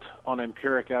built on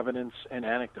empiric evidence and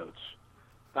anecdotes.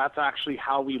 That's actually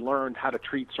how we learned how to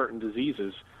treat certain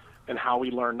diseases and how we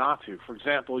learned not to. For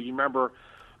example, you remember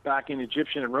back in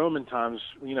Egyptian and Roman times,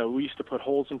 we used to put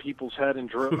holes in people's head and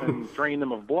drain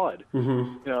them of blood.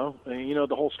 And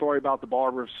the whole story about the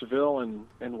barber of Seville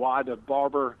and why the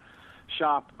barber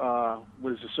shop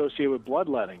was associated with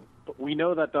bloodletting. But we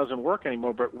know that doesn't work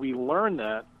anymore, but we learned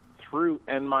that through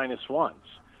N-1s.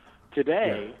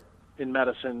 Today, in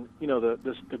medicine,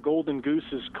 the golden goose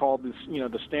is called this,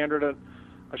 the standard,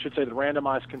 I should say the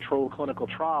randomized controlled clinical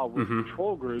trial with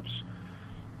control groups.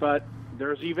 But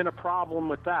there's even a problem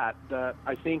with that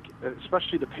I think,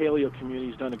 especially the paleo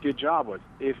community has done a good job with.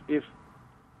 If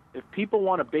If people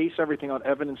want to base everything on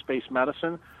evidence-based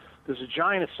medicine, there's a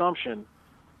giant assumption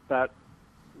that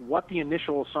what the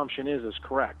initial assumption is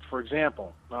correct. For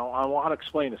example, now I want to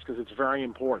explain this because it's very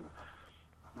important.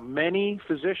 Many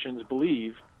physicians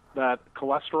believe that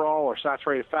cholesterol or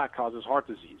saturated fat causes heart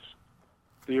disease.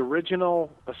 The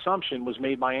original assumption was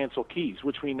made by Ansel Keys,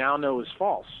 which we now know is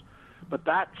false. But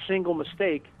that single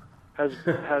mistake has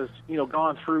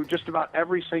gone through just about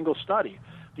every single study.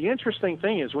 The interesting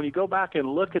thing is when you go back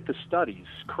and look at the studies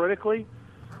critically,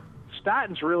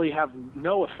 statins really have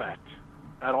no effect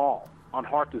at all on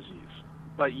heart disease.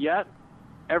 But yet,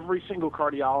 every single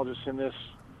cardiologist in this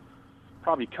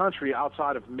probably country,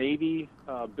 outside of maybe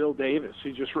Bill Davis,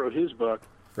 who just wrote his book,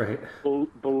 right,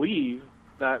 believe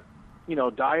that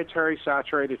dietary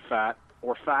saturated fat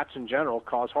or fats in general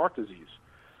cause heart disease.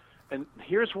 And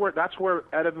that's where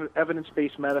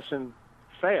evidence-based medicine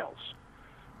fails.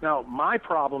 Now, my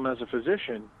problem as a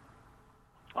physician,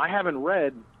 I haven't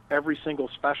read every single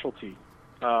specialty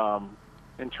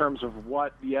in terms of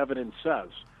what the evidence says.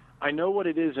 I know what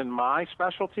it is in my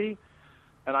specialty,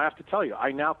 and I have to tell you,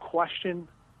 I now question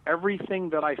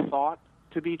everything that I thought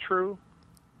to be true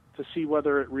to see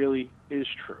whether it really is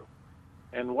true.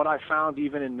 And what I found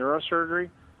even in neurosurgery,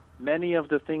 many of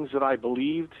the things that I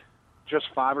believed just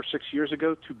 5 or 6 years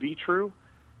ago to be true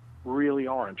really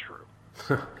aren't true.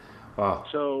 Wow.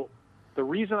 So the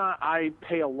reason I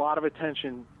pay a lot of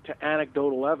attention to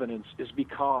anecdotal evidence is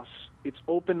because it's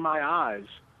opened my eyes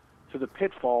to the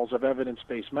pitfalls of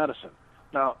evidence-based medicine.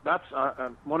 Now, I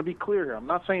want to be clear here. I'm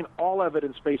not saying all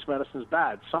evidence-based medicine is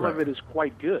bad. Some of it is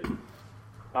quite good.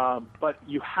 But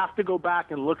you have to go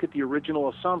back and look at the original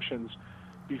assumptions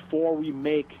before we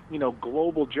make,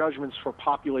 global judgments for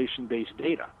population-based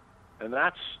data. And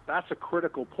that's a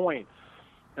critical point.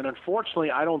 And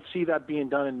unfortunately, I don't see that being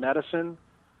done in medicine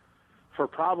for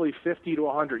probably 50 to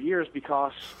 100 years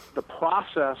because the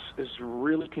process is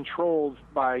really controlled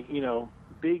by,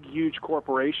 big, huge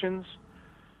corporations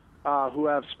who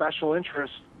have special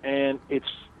interests, and it's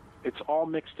all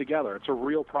mixed together. It's a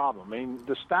real problem. I mean,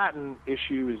 the statin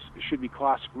issue should be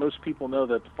classic. Most people know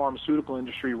that the pharmaceutical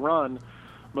industry run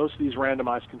most of these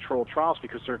randomized controlled trials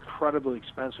because they're incredibly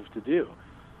expensive to do.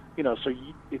 So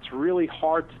it's really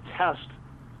hard to test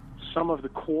some of the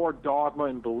core dogma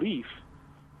and belief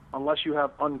unless you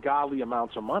have ungodly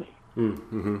amounts of money.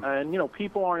 Mm-hmm. And,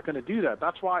 people aren't going to do that.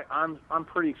 That's why I'm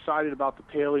pretty excited about the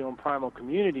paleo and primal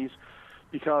communities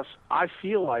because I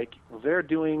feel like they're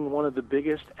doing one of the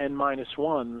biggest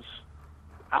N-1s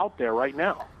out there right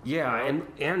now. Yeah,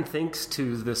 and thanks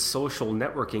to this social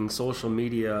networking, social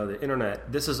media, the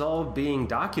internet, this is all being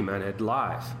documented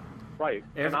live. Right.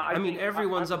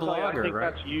 Everyone's a blogger, I think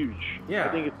right? That's huge. Yeah.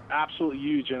 I think it's absolutely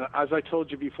huge. And as I told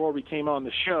you before we came on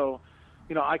the show,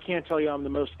 I can't tell you I'm the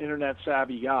most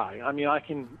internet-savvy guy. I mean, I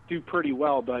can do pretty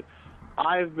well, but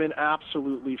I've been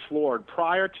absolutely floored.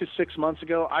 Prior to 6 months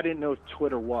ago, I didn't know what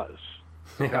Twitter was.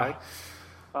 Okay?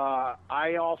 Yeah.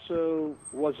 I also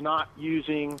was not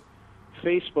using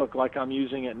Facebook like I'm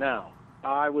using it now.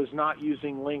 I was not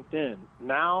using LinkedIn.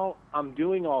 Now I'm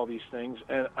doing all these things,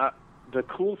 and the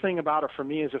cool thing about it for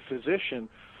me as a physician,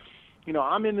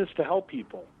 I'm in this to help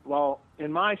people. Well,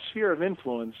 in my sphere of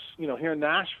influence, here in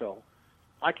Nashville,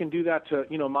 I can do that to,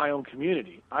 my own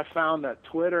community. I found that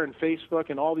Twitter and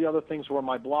Facebook and all the other things where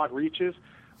my blog reaches,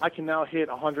 I can now hit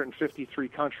 153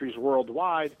 countries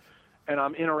worldwide, and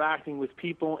I'm interacting with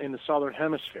people in the Southern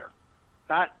Hemisphere.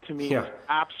 That, to me, is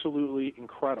absolutely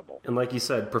incredible. And like you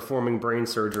said, performing brain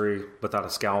surgery without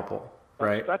a scalpel,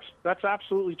 right? That's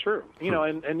absolutely true.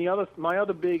 And my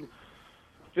other big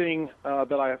thing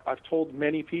that I've told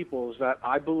many people is that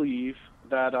I believe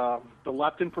that the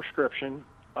leptin prescription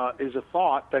is a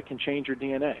thought that can change your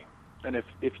DNA. And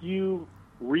if you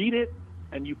read it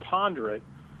and you ponder it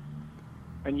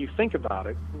and you think about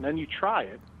it and then you try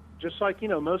it, just like,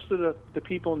 most of the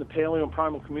people in the paleo and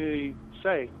primal community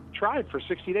say, try it for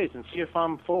 60 days and see if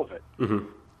I'm full of it. Mm-hmm.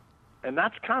 And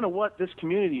that's kind of what this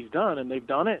community's done, and they've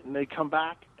done it, and they come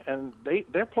back, and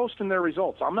they're posting their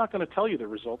results. I'm not going to tell you the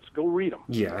results. Go read them.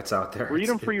 Yeah, it's out there. Read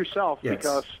them for yourself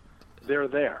because they're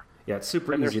there. Yeah, it's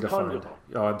super easy to find.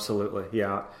 Oh, absolutely.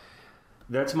 Yeah.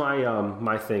 That's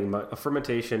my thing, a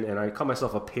fermentation, and I call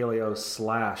myself a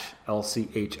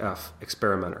paleo/LCHF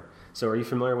experimenter. So are you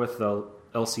familiar with the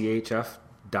LCHF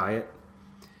diet?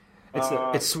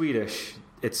 It's Swedish.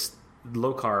 It's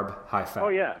low carb, high fat. Oh,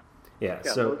 yeah. Yeah,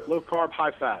 so low carb,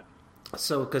 high fat.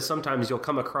 So, because sometimes you'll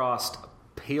come across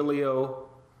paleo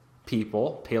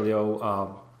people,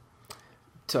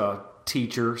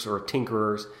 teachers or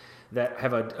tinkerers that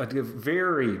have a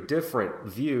very different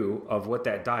view of what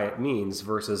that diet means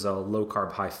versus a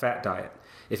low-carb, high-fat diet.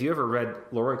 If you ever read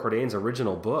Lauren Cordain's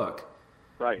original book,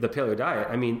 right, The Paleo Diet,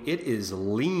 I mean, it is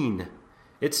lean.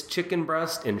 It's chicken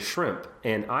breast and shrimp,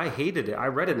 and I hated it. I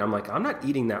read it, and I'm like, I'm not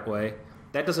eating that way.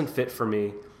 That doesn't fit for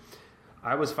me.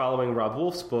 I was following Rob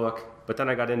Wolf's book, but then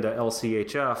I got into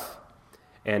LCHF,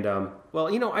 and,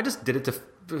 I just did it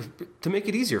to make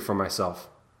it easier for myself.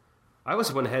 I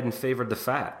was went ahead and favored the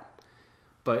fat.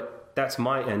 But that's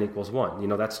my N equals 1.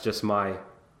 That's just my...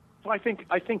 Well, I think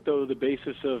though, the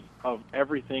basis of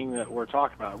everything that we're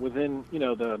talking about within,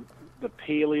 the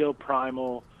paleo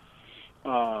primal,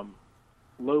 low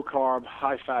carb,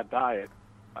 high fat diet,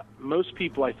 most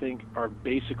people, I think, are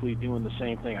basically doing the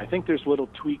same thing. I think there's little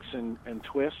tweaks and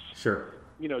twists, sure,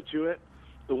 to it.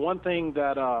 The one thing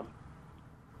that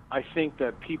I think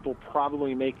that people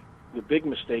probably make the big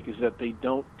mistake is that they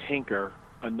don't tinker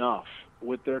enough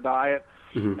with their diet.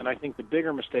 Mm-hmm. And I think the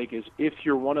bigger mistake is if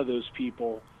you're one of those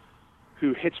people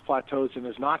who hits plateaus and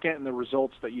is not getting the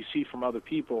results that you see from other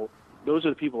people, those are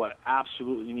the people that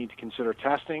absolutely need to consider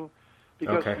testing,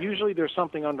 because usually there's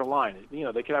something underlying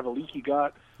it. They could have a leaky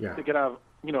gut. Yeah. They could have,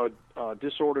 a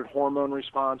disordered hormone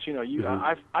response. Mm-hmm.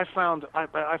 I found,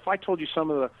 if I told you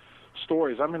some of the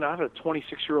stories, I have a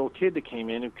 26-year-old kid that came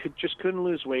in and couldn't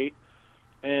lose weight,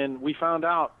 and we found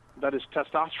out that his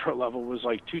testosterone level was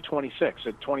like 226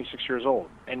 at 26 years old.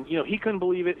 And, he couldn't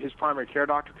believe it. His primary care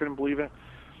doctor couldn't believe it.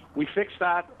 We fixed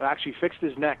that, actually fixed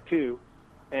his neck too,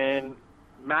 and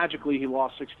magically he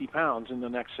lost 60 pounds in the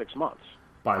next 6 months.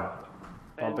 By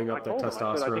bumping up the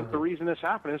testosterone? I think the reason this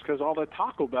happened is because all the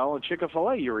Taco Bell and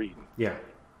Chick-fil-A you're eating. Yeah.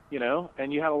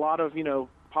 And you had a lot of,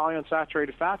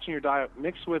 polyunsaturated fats in your diet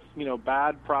mixed with,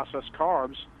 bad processed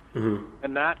carbs, mm-hmm.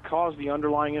 and that caused the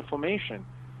underlying inflammation.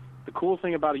 The cool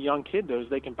thing about a young kid, though, is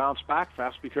they can bounce back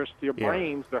fast because their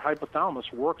brains, their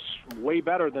hypothalamus, works way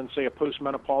better than, say, a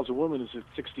postmenopausal woman who's at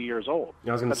 60 years old.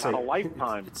 I was going to say, a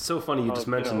lifetime. It's so funny you just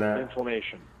mentioned that.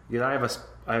 Inflammation. Yeah, I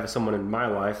have someone in my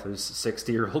life who's a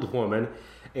 60-year-old woman,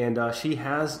 and she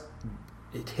has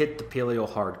hit the paleo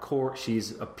hardcore.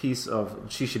 She's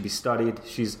she should be studied.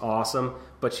 She's awesome,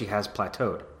 but she has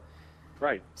plateaued.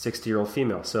 Right. 60-year-old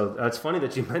female. So it's funny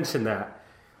that you mentioned that.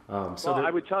 I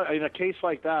would tell you, in a case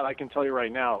like that, I can tell you right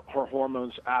now, her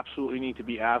hormones absolutely need to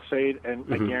be assayed, and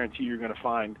mm-hmm. I guarantee you're going to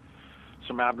find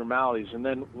some abnormalities. And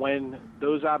then when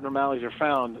those abnormalities are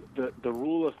found, the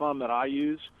rule of thumb that I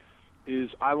use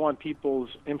is I want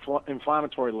people's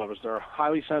inflammatory levels, they're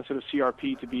highly sensitive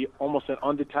CRP, to be almost at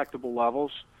undetectable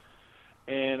levels.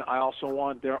 And I also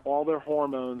want all their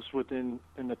hormones in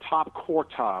the top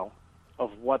quartile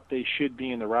of what they should be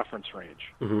in the reference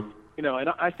range. Mm-hmm. And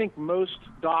I think most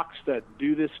docs that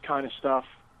do this kind of stuff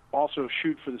also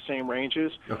shoot for the same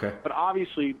ranges. Okay. But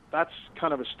obviously, that's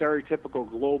kind of a stereotypical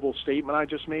global statement I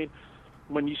just made.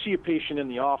 When you see a patient in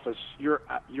the office, you're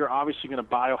obviously going to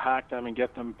biohack them and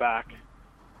get them back,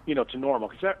 to normal.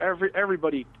 Because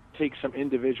everybody takes some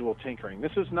individual tinkering.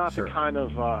 This is not the kind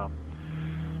of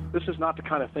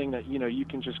thing that you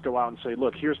can just go out and say,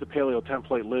 look, here's the paleo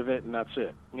template, live it, and that's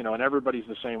it. And everybody's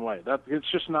the same way.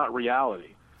 It's just not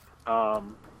reality.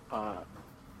 And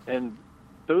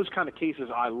those kind of cases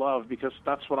I love because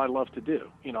that's what I love to do.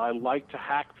 I like to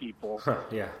hack people,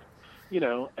 yeah.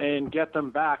 And get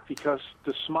them back, because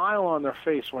the smile on their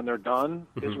face when they're done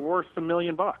mm-hmm. is worth $1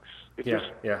 million.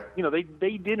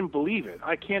 They didn't believe it.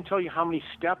 I can't tell you how many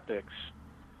skeptics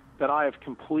that I have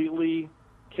completely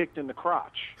kicked in the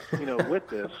crotch, with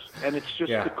this. And it's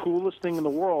just the coolest thing in the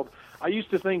world. I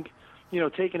used to think,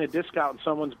 taking a disc out in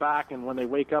someone's back and when they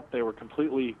wake up they were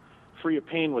completely free of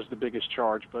pain was the biggest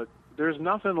charge. But there's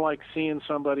nothing like seeing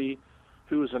somebody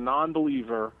who is a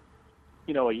non-believer,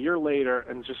 a year later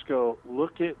and just go,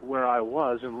 look at where I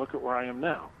was and look at where I am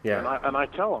now. Yeah. And I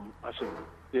tell them, I said,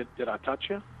 did I touch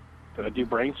you? Did I do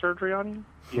brain surgery on you?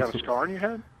 Do you have a scar on your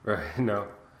head? Right, no.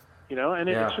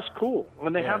 It's just cool.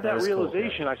 When they have that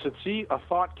realization, cool, I said, see, a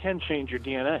thought can change your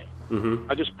DNA. Mm-hmm.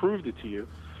 I just proved it to you.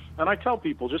 And I tell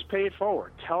people, just pay it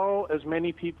forward. Tell as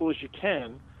many people as you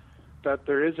can that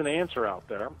there is an answer out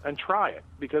there, and try it.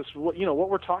 Because what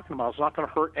we're talking about is not going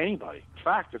to hurt anybody. In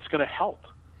fact, it's going to help.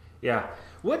 Yeah.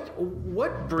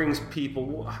 What brings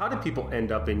people? How do people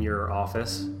end up in your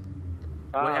office?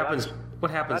 What happens? What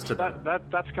happens to them?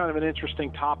 That's kind of an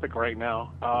interesting topic right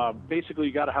now. Basically,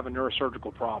 you got to have a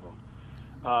neurosurgical problem.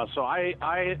 So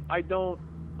I don't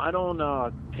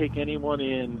take anyone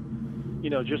in,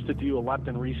 just to do a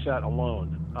leptin reset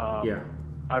alone. I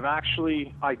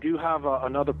do have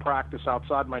another practice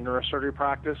outside my neurosurgery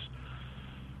practice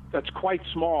that's quite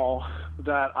small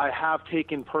that I have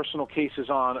taken personal cases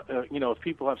on, if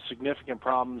people have significant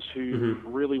problems who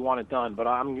really want it done. But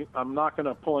I'm not going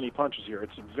to pull any punches here.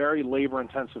 It's a very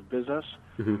labor-intensive business.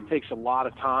 It takes a lot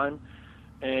of time,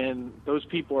 and those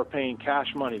people are paying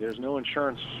cash money. There's no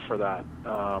insurance for that.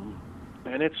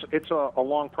 And it's a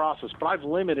long process. But I've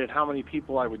limited how many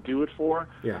people I would do it for,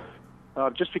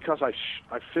 just because I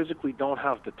physically don't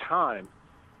have the time.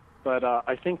 But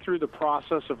I think through the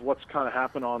process of what's kind of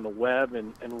happened on the web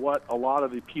and what a lot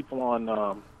of the people on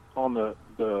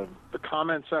the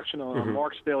comment section on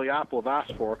Mark's Daily Apple have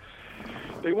asked for,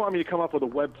 they want me to come up with a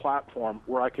web platform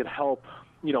where I could help,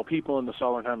 people in the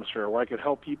Southern Hemisphere, where I could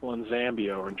help people in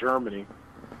Zambia or in Germany.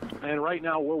 And right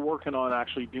now we're working on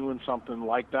actually doing something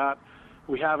like that.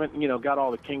 We haven't, got all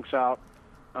the kinks out,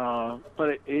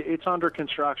 but it's under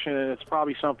construction, and it's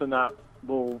probably something that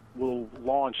will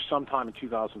launch sometime in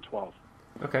 2012.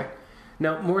 Okay.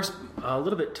 Now, a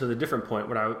little bit to the different point.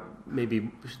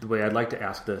 The way I'd like to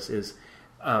ask this is,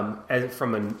 as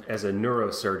a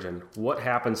neurosurgeon, what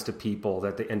happens to people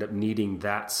that they end up needing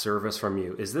that service from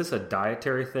you? Is this a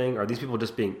dietary thing? Are these people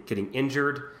just getting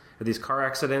injured? Are these car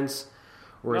accidents?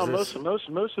 Or no, most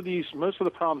of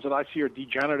the problems that I see are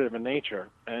degenerative in nature,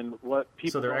 and what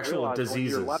people they're don't actual realize,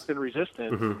 diseases. When you're leptin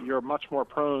resistant, you're much more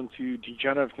prone to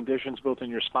degenerative conditions, both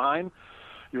in your spine,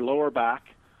 your lower back,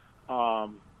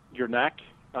 your neck,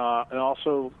 and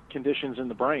also conditions in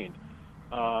the brain.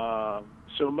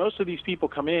 So most of these people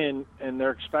come in and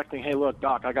they're expecting, hey, look,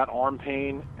 doc, I got arm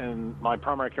pain, and my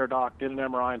primary care doc did an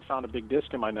MRI and found a big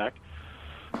disc in my neck.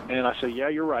 And I say, yeah,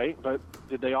 you're right, but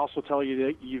did they also tell you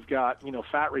that you've got,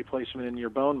 fat replacement in your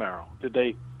bone marrow? Did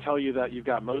they tell you that you've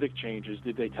got modic changes?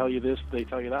 Did they tell you this? Did they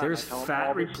tell you that? There's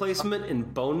fat replacement in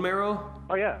bone marrow?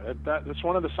 Oh, yeah. That's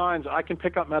one of the signs. I can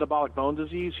pick up metabolic bone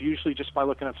disease usually just by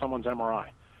looking at someone's MRI.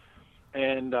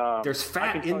 And there's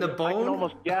fat in the bone?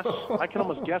 I can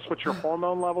almost guess what your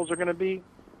hormone levels are going to be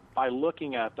by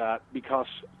looking at that, because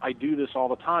I do this all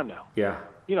the time now. Yeah.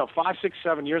 5, 6,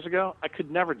 7 years ago, I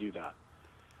could never do that.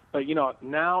 But,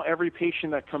 now every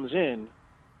patient that comes in,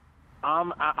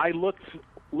 I look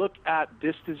at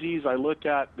this disease, I look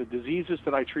at the diseases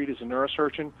that I treat as a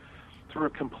neurosurgeon through a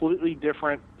completely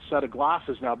different set of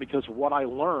glasses now, because of what I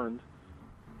learned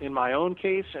in my own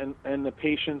case and the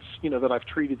patients, that I've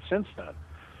treated since then.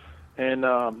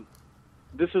 And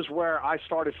this is where I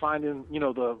started finding,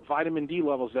 the vitamin D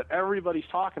levels that everybody's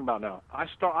talking about now. I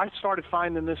started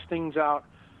finding these things out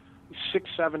 6,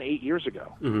 7, 8 years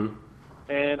ago.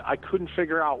 And I couldn't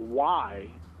figure out why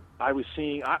I was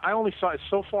seeing. I only saw it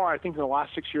so far. I think in the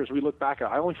last 6 years we look back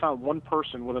at, I only found one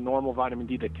person with a normal vitamin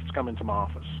D that's come into my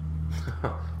office.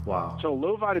 Wow. So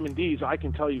low vitamin Ds, I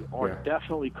can tell you, are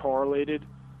definitely correlated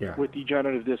with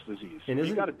degenerative disc disease. And if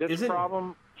you got a disc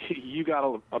problem, you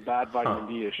got a bad vitamin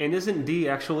D issue. And isn't D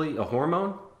actually a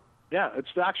hormone? Yeah, it's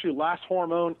actually the last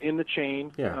hormone in the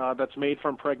chain that's made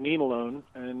from pregnenolone,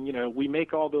 and we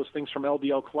make all those things from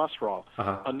LDL cholesterol.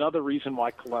 Another reason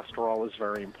why cholesterol is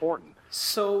very important.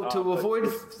 So to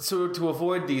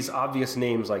avoid these obvious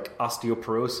names like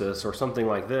osteoporosis or something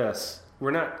like this,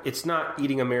 it's not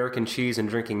eating American cheese and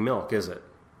drinking milk, is it?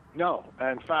 No.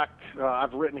 In fact,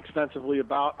 I've written extensively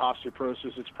about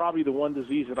osteoporosis. It's probably the one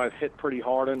disease that I've hit pretty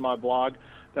hard in my blog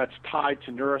that's tied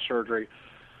to neurosurgery.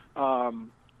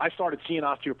 I started seeing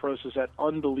osteoporosis at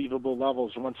unbelievable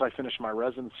levels once I finished my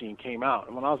residency and came out.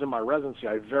 And when I was in my residency,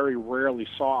 I very rarely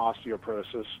saw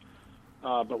osteoporosis.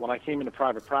 But when I came into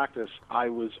private practice, I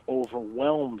was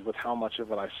overwhelmed with how much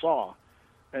of it I saw.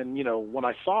 And, when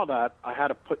I saw that, I had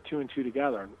to put 2 and 2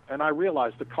 together. And I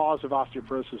realized the cause of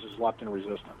osteoporosis is leptin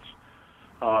resistance.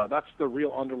 That's the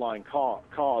real underlying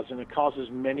cause, and it causes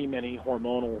many, many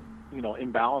hormonal,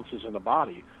 imbalances in the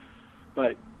body.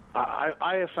 But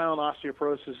I have found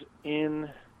osteoporosis in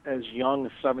as young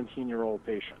as 17-year-old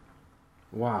patient.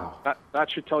 Wow.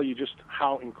 That should tell you just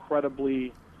how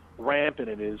incredibly rampant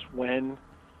it is when,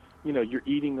 you're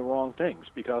eating the wrong things.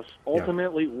 Because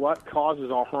ultimately what causes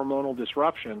our hormonal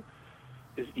disruption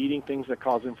is eating things that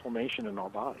cause inflammation in our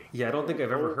body. Yeah, I don't think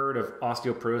I've ever heard of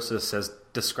osteoporosis as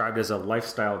described as a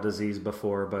lifestyle disease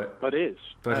before, but it is.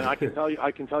 And I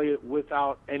can tell you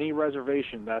without any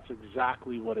reservation, that's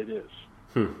exactly what it is.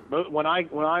 But when I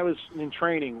was in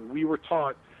training, we were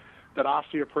taught that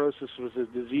osteoporosis was a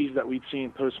disease that we'd see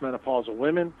in postmenopausal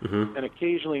women, and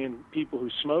occasionally in people who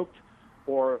smoked,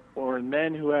 or in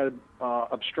men who had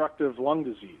obstructive lung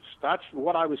disease. That's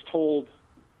what I was told,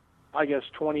 I guess,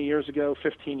 20 years ago,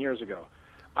 15 years ago.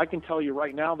 I can tell you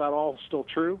right now that all is still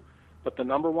true, but the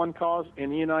number one cause in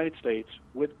the United States,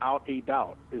 without a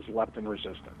doubt, is leptin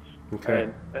resistance. Okay.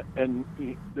 And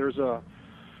there's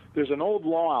an old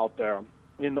law out there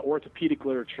in the orthopedic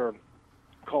literature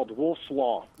called Wolff's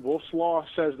Law. Wolff's Law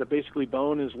says that basically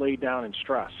bone is laid down in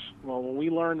stress. Well, when we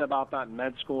learned about that in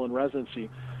med school and residency,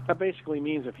 that basically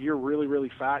means if you're really,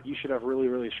 really fat, you should have really,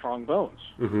 really strong bones.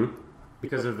 Mm-hmm.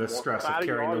 Because of the stress of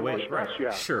carrying the weight. Right.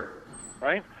 Sure.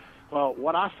 Right? Well,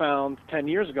 what I found 10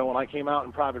 years ago when I came out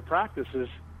in private practice is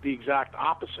the exact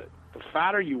opposite. The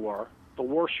fatter you were, the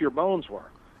worse your bones were.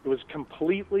 It was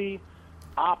completely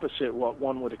opposite what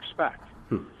one would expect.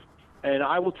 And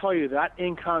I will tell you that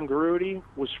incongruity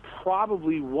was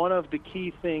probably one of the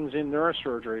key things in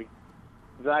neurosurgery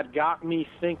that got me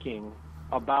thinking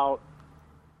about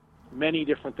many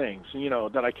different things,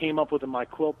 that I came up with in my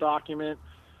quilt document,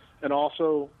 and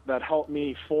also that helped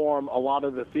me form a lot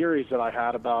of the theories that I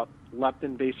had about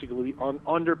leptin basically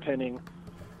underpinning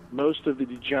most of the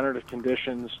degenerative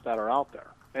conditions that are out there.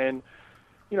 And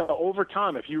over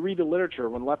time, if you read the literature,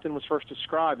 when leptin was first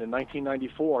described in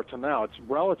 1994 to now, it's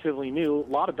relatively new. A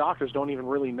lot of doctors don't even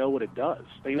really know what it does.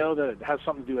 They know that it has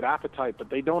something to do with appetite, but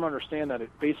they don't understand that it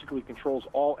basically controls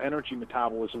all energy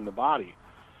metabolism in the body.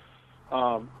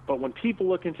 But when people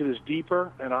look into this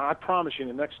deeper, and I promise you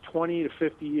in the next 20 to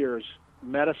 50 years,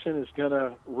 medicine is going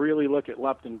to really look at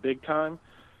leptin big time.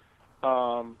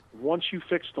 Once you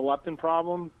fix the leptin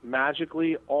problem,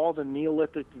 magically all the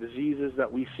Neolithic diseases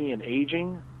that we see in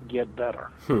aging get better.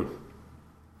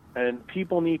 And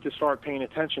people need to start paying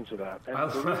attention to that.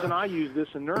 And the reason I use this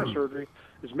in neurosurgery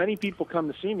is many people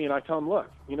come to see me and I tell them, look,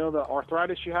 the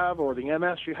arthritis you have or the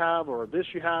MS you have or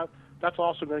this you have, that's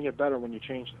also going to get better when you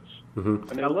change this. Mm-hmm.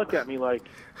 And they look at me like,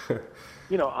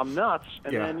 I'm nuts.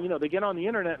 And then, they get on the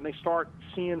internet and they start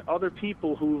seeing other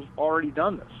people who've already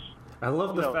done this. I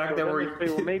love the fact that we're...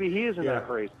 Say, well, maybe he isn't that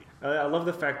crazy. I love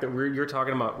the fact that you're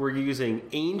talking about we're using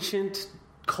ancient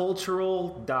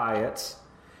cultural diets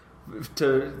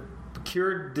to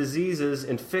cure diseases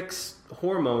and fix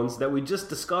hormones that we just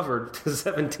discovered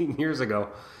 17 years ago.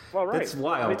 Well, right. That's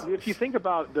wild. If you think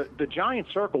about the giant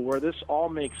circle where this all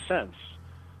makes sense,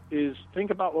 is think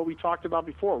about what we talked about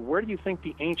before. Where do you think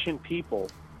the ancient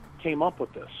people came up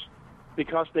with this?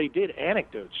 Because they did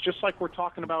anecdotes, just like we're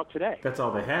talking about today. That's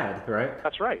all they had, right?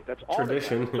 That's right. That's all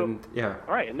tradition. They had. So,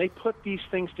 all right, and they put these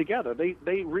things together.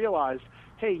 They realized,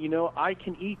 hey, I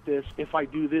can eat this if I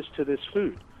do this to this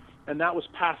food. And that was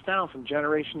passed down from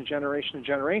generation to generation to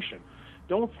generation.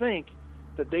 Don't think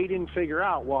that they didn't figure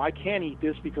out, well, I can't eat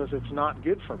this because it's not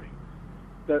good for me.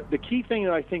 The key thing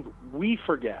that I think we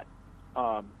forget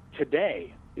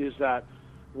today is that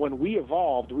when we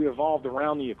evolved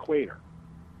around the equator.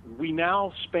 We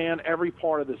now span every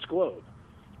part of this globe.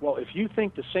 Well, if you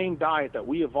think the same diet that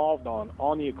we evolved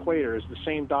on the equator is the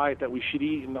same diet that we should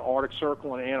eat in the Arctic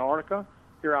Circle and Antarctica,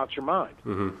 you're out your mind.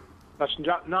 Mm-hmm. That's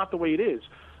not the way it is.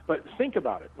 But think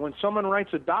about it. When someone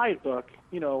writes a diet book,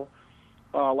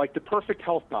 like The Perfect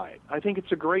Health Diet, I think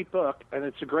it's a great book and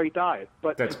it's a great diet.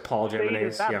 But that's Paul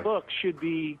Gimenez. That book should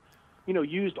be,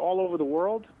 used all over the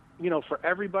world, for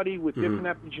everybody with different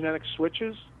epigenetic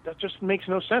switches, that just makes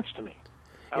no sense to me.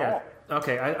 Yeah.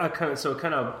 Okay. I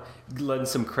kind of lend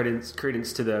some credence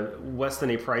to the Weston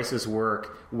A. Price's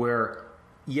work, where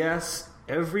yes,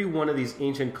 every one of these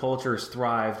ancient cultures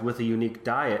thrived with a unique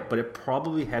diet, but it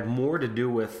probably had more to do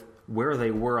with where they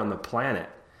were on the planet.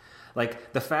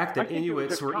 Like the fact that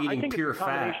Inuits were eating pure fat.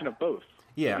 I think it's a combination of both.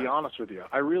 Yeah. To be honest with you,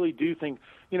 I really do think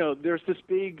there's this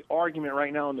big argument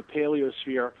right now in the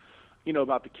paleosphere,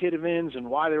 about the Kidivans and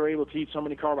why they were able to eat so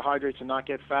many carbohydrates and not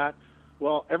get fat.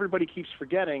 Well, everybody keeps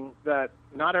forgetting that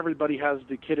not everybody has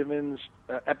the Kidivans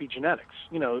epigenetics.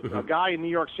 A guy in New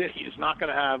York City is not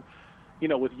going to have,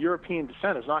 with European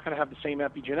descent, is not going to have the same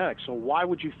epigenetics. So why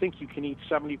would you think you can eat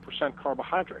 70%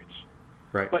 carbohydrates?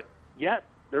 Right. But yet,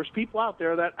 there's people out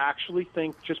there that actually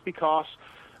think just because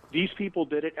these people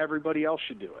did it, everybody else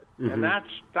should do it. Mm-hmm. And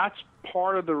that's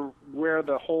part of where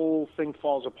the whole thing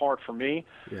falls apart for me.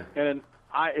 Yeah. And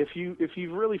if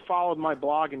you've really followed my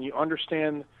blog and you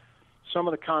understand some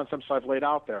of the concepts I've laid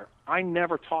out there, I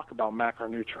never talk about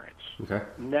macronutrients. Okay.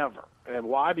 Never. And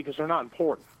why? Because they're not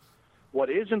important. What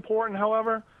is important,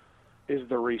 however, is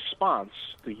the response,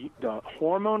 the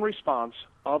hormone response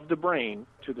of the brain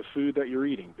to the food that you're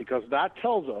eating, because that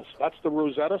tells us, that's the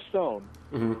Rosetta Stone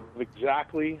of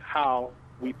exactly how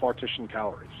we partition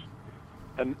calories.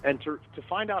 And to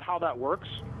find out how that works,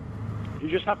 you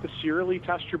just have to serially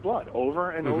test your blood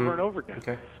over and over and over again.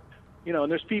 Okay.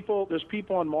 And there's people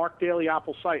on Mark Daly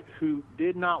Apple's site who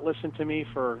did not listen to me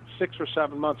for 6 or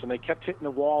 7 months, and they kept hitting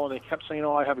the wall, and they kept saying,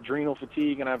 I have adrenal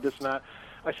fatigue, and I have this and that.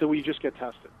 I said, well, you just get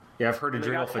tested. Yeah, I've heard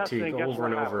adrenal fatigue over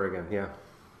and over again, yeah.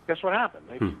 Guess what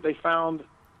happened? They found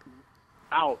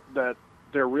out that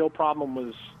their real problem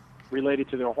was related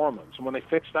to their hormones. And when they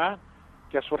fixed that,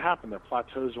 guess what happened? Their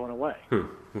plateaus went away.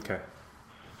 Okay.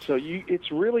 So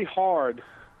it's really hard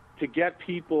to get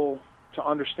people to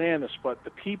understand this, but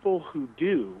the people who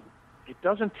do, it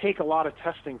doesn't take a lot of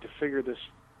testing to figure this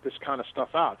kind of stuff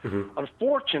out.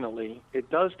 Unfortunately, it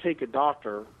does take a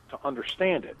doctor to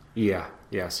understand it. Yeah.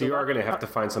 So you are going to have to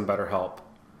find some better help.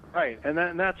 Right, and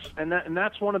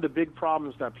that's one of the big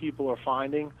problems that people are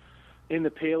finding in the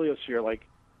paleosphere. Like,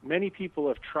 many people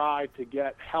have tried to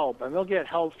get help, and they'll get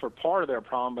help for part of their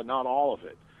problem, but not all of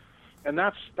it. And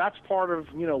that's part of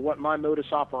what my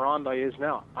modus operandi is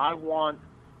now. I want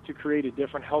to create a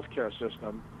different healthcare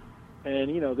system, and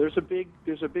there's a big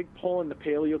pull in the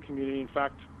paleo community. In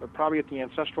fact, probably at the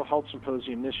Ancestral Health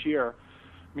Symposium this year,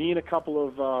 me and a couple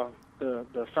of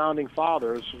the founding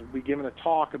fathers will be giving a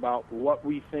talk about what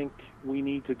we think we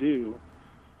need to do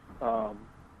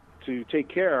to take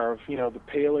care of the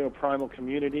paleo primal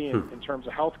community in terms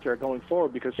of healthcare going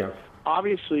forward. Because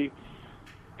obviously,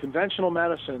 conventional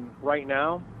medicine right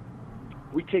now,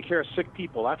 we take care of sick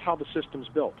people. That's how the system's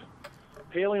built.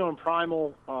 Paleo and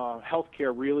primal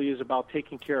healthcare really is about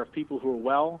taking care of people who are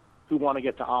well, who want to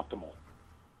get to optimal.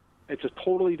 It's a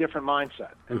totally different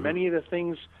mindset. And many of the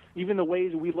things, even the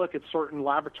ways we look at certain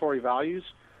laboratory values,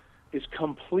 is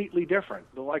completely different.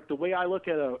 Like the way I look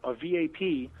at a VAP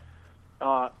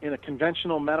in a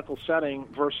conventional medical setting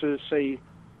versus, say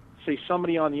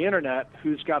somebody on the internet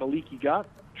who's got a leaky gut,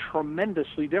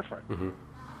 tremendously different.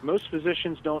 Most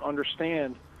physicians don't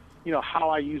understand, how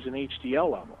I use an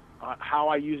HDL level, how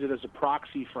I use it as a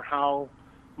proxy for how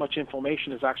much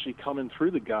inflammation is actually coming through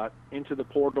the gut into the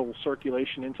portal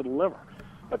circulation into the liver.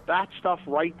 But that stuff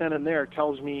right then and there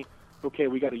tells me, okay,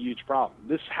 we got a huge problem.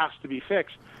 This has to be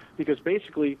fixed, because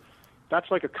basically that's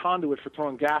like a conduit for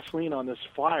throwing gasoline on this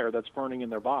fire that's burning in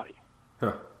their body.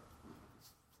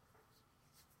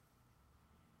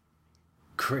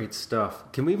 Great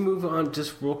stuff. Can we move on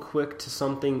just real quick to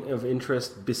something of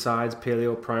interest besides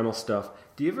paleo primal stuff?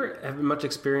 Do you ever have much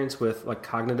experience with like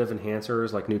cognitive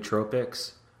enhancers like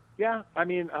nootropics? Yeah, I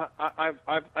mean,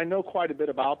 I know quite a bit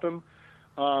about them.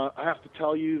 I have to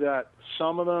tell you that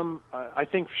some of them, I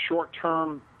think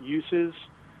short-term uses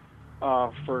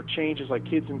for changes like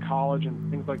kids in college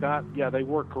and things like that, yeah, they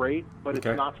work great, but It's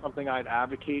not something I'd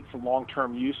advocate for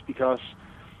long-term use, because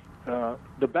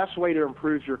the best way to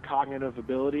improve your cognitive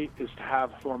ability is to have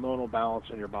hormonal balance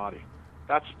in your body.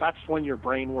 That's when your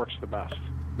brain works the best.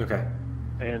 Okay.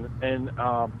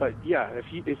 But yeah,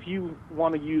 if you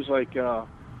want to use like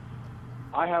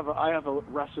I have a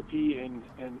recipe and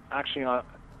actually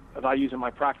that I use in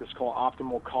my practice called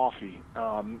Optimal Coffee,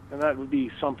 and that would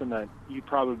be something that you'd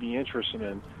probably be interested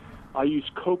in. I use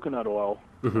coconut oil,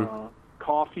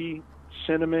 coffee,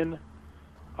 cinnamon,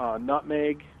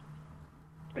 nutmeg,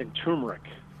 and turmeric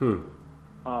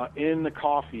in the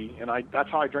coffee, and that's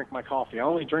how I drink my coffee. I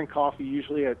only drink coffee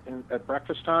usually at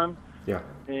breakfast time. Yeah.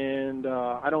 And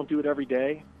I don't do it every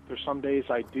day. There's some days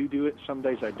I do it, some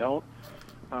days I don't.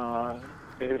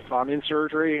 If I'm in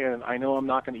surgery and I know I'm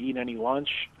not going to eat any lunch,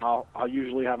 I'll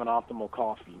usually have an Optimal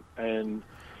Coffee, and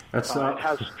it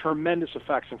has tremendous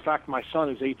effects. In fact, my son,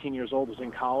 who's 18 years old, is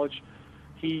in college.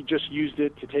 He just used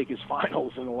it to take his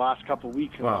finals in the last couple of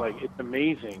weeks, and Wow. it's like, it's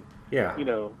amazing. Yeah.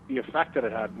 The effect that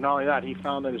it had. Not only that, he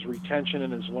found that his retention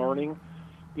and his learning,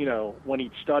 when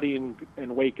he'd study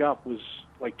and wake up, was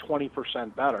like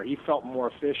 20% better. He felt more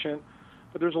efficient.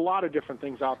 But there's a lot of different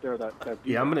things out there that do.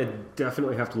 Yeah, I'm going to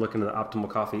definitely have to look into the Optimal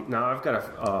Coffee. Now, I've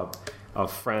got a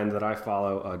friend that I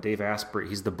follow, Dave Asprey.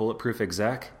 He's the Bulletproof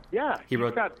Exec. Yeah,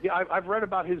 I've read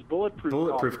about his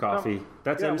Bulletproof Coffee.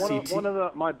 That's MCT. One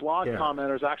of my blog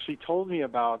commenters actually told me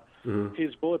about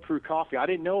his Bulletproof Coffee. I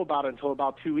didn't know about it until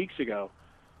about 2 weeks ago.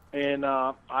 And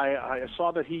I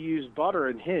saw that he used butter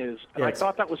in his, and I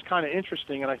thought that was kind of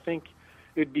interesting, and I think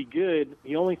it'd be good.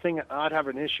 The only thing I'd have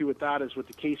an issue with that is with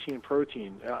the casein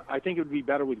protein. I think it would be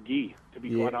better with ghee, to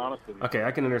be quite honest with you. Okay,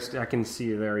 I can understand. I can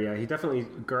see there. Yeah, he definitely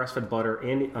grass-fed butter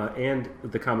and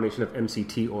the combination of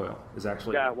MCT oil is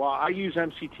actually. Yeah, well, I use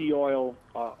MCT oil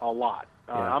a lot.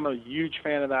 I'm a huge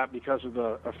fan of that because of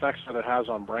the effects that it has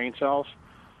on brain cells.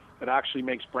 It actually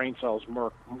makes brain cells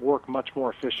work much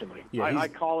more efficiently. Yeah, I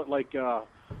call it like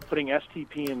putting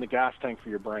STP in the gas tank for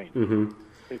your brain. Mm-hmm.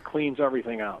 It cleans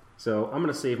everything out. So I'm going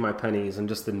to save my pennies and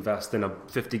just invest in a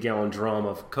 50-gallon drum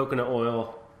of coconut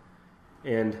oil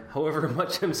and however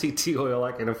much MCT oil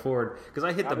I can afford, because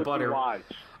I hit the butter.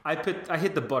 I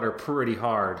hit the butter pretty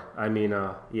hard. I mean,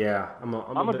 yeah. I'm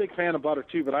a big fan of butter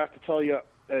too, but I have to tell you,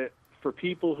 for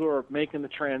people who are making the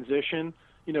transition,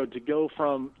 to go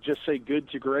from just say good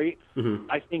to great,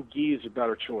 I think ghee is a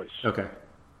better choice. Okay.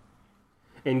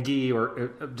 And ghee, or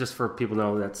just for people to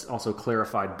know, that's also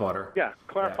clarified butter. Yeah,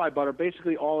 clarified butter.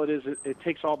 Basically, all it is, it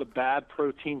takes all the bad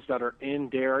proteins that are in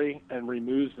dairy and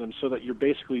removes them so that you're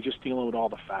basically just dealing with all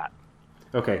the fat.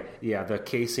 Okay, yeah, the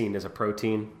casein is a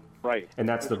protein. Right. And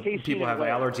that's the people have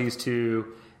allergies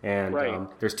to, and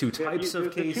there's two types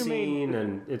of casein,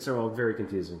 and it's all very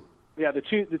confusing. Yeah,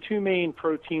 the two main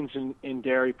proteins in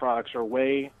dairy products are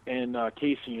whey and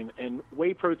casein, and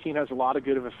whey protein has a lot of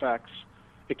good effects.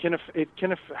 It can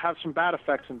have some bad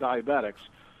effects in diabetics,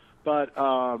 but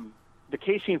the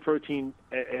casein protein,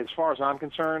 as far as I'm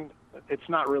concerned, it's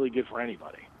not really good for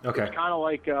anybody. Okay. It's kind of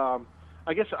like,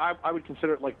 I guess I would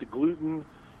consider it like the gluten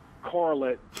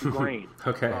correlate to grain.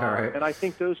 Okay, all right. And I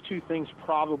think those two things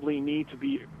probably need to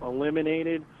be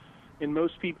eliminated in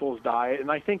most people's diet,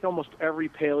 and I think almost every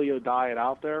paleo diet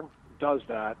out there does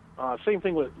that. Same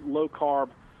thing with low carb,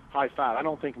 high fat. I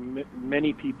don't think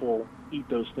many people eat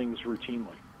those things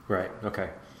routinely. Right. Okay.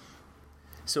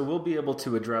 So we'll be able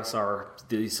to address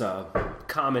these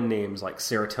common names like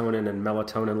serotonin and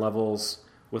melatonin levels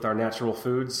with our natural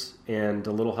foods, and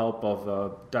a little help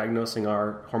of diagnosing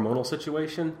our hormonal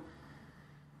situation.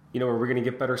 Are we going to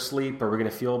get better sleep? Are we going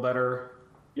to feel better?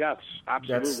 Yes,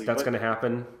 absolutely. That's going to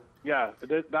happen. Yeah,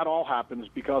 that all happens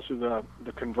because of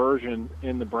the conversion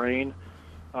in the brain.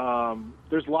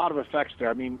 There's a lot of effects there.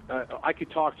 I mean, I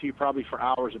could talk to you probably for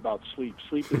hours about sleep.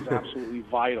 Sleep is absolutely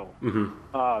vital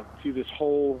to this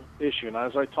whole issue. And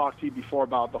as I talked to you before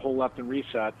about the whole leptin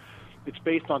reset, it's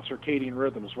based on circadian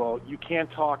rhythms. Well, you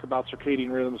can't talk about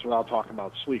circadian rhythms without talking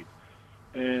about sleep.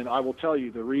 And I will tell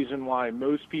you the reason why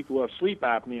most people who have sleep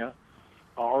apnea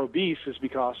are obese is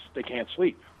because they can't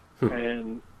sleep.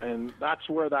 And that's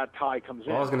where that tie comes in.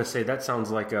 Well, I was going to say, that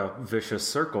sounds like a vicious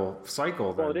cycle.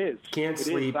 Then. Well, it is. Can't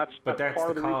sleep, that's but that's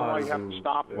part the of the reason why cause. you have to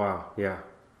stop it. Wow, yeah.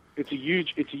 It's a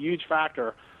huge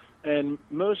factor. And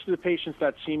most of the patients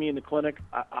that see me in the clinic,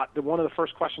 one of the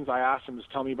first questions I ask them is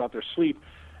tell me about their sleep.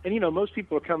 And, most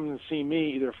people are coming to see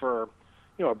me either for,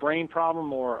 a brain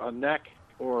problem or a neck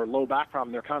or low back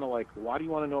problem. They're kind of like, why do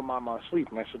you want to know about my sleep?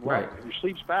 And I said, well, if your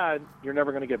sleep's bad, you're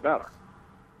never going to get better.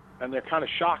 And they're kind of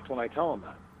shocked when I tell them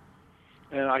that.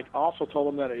 And I also told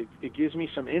them that it gives me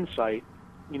some insight,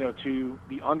 to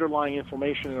the underlying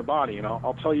inflammation in their body. And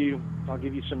I'll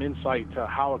give you some insight to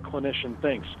how a clinician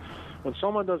thinks. When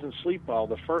someone doesn't sleep well,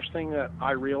 the first thing that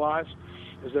I realize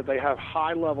is that they have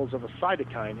high levels of a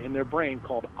cytokine in their brain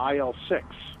called IL-6.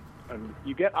 And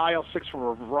you get IL-6 from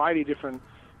a variety of different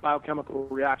biochemical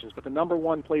reactions, but the number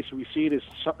one place we see it is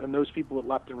in those people with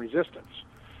leptin resistance.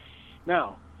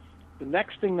 Now, the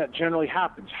next thing that generally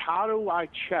happens, how do I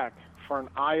check for an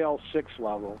IL-6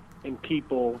 level in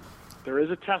people? There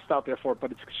is a test out there for it,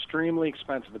 but it's extremely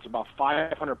expensive. It's about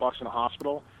 $500 in a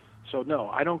hospital. So, no,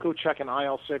 I don't go check an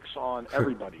IL-6 on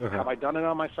everybody. Have I done it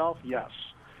on myself? Yes.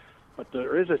 But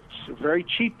there is a very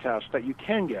cheap test that you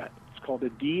can get. It's called the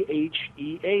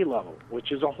DHEA level,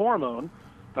 which is a hormone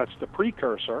that's the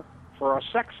precursor for our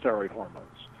sex steroid hormones.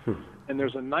 And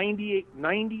there's a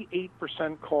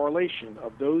 98% correlation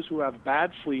of those who have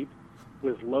bad sleep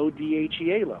with low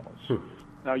DHEA levels.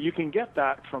 Now, you can get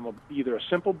that from either a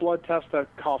simple blood test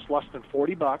that costs less than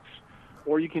 $40,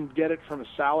 or you can get it from a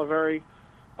salivary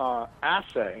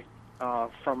assay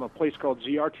from a place called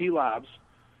ZRT Labs,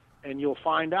 and you'll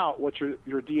find out what your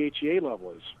DHEA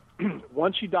level is.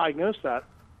 Once you diagnose that,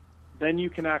 then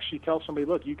you can actually tell somebody,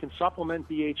 look, you can supplement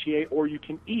DHEA, or you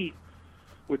can eat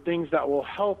with things that will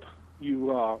help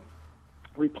you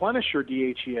replenish your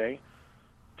DHEA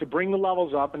to bring the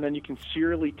levels up, and then you can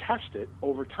serially test it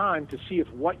over time to see if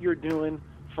what you're doing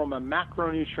from a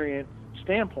macronutrient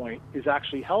standpoint is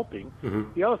actually helping.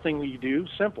 The other thing that you do,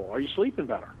 simple, are you sleeping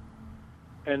better?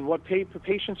 And what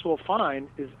patients will find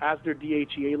is as their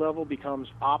DHEA level becomes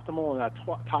optimal in that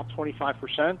top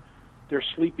 25%, their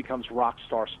sleep becomes rock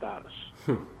star status.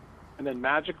 And then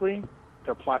magically,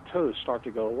 their plateaus start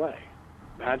to go away.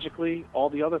 Magically, all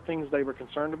the other things they were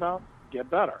concerned about get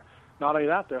better. Not only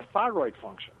that, their thyroid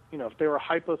function. If they were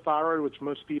hypothyroid, which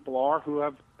most people are who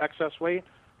have excess weight,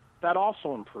 that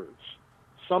also improves.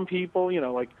 Some people,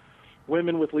 like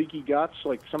women with leaky guts,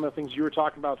 like some of the things you were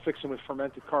talking about fixing with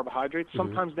fermented carbohydrates,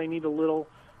 sometimes they need a little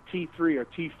T3 or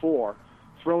T4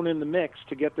 thrown in the mix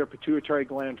to get their pituitary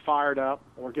gland fired up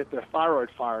or get their thyroid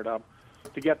fired up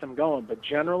to get them going. But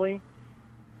generally,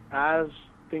 as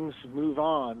things move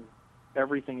on,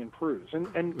 everything improves. And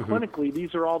clinically,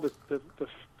 these are all the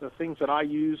things that I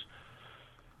use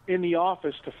in the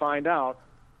office to find out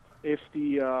if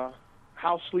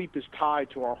how sleep is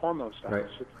tied to our hormone status.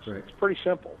 Right. It's pretty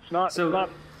simple. It's not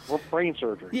brain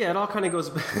surgery. Yeah, it all kind of goes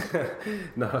back.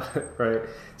 No, right.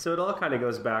 So it all kind of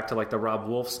goes back to like the Rob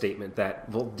Wolf statement that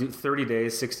we'll do 30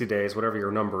 days, 60 days, whatever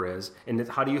your number is. And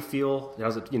how do you feel?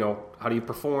 How do you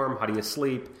perform? How do you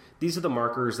sleep? These are the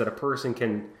markers that a person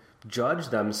can judge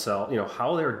themselves,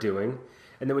 how they're doing.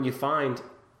 And then when you find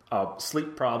a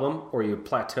sleep problem or you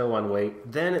plateau on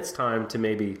weight, then it's time to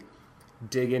maybe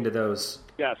dig into those,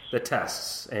 the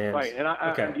tests. And, right.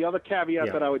 And the other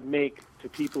caveat that I would make to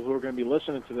people who are going to be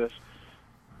listening to this,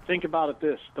 think about it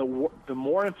this: the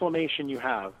more inflammation you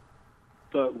have,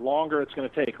 the longer it's going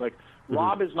to take. Like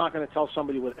Rob is not going to tell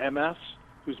somebody with MS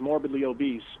who's morbidly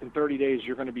obese in 30 days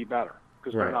you're going to be better,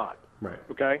 because they're not. Right.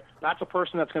 Okay? That's a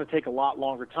person that's going to take a lot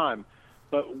longer time.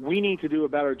 But we need to do a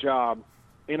better job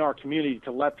in our community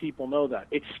to let people know that.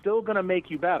 It's still going to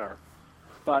make you better,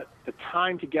 but the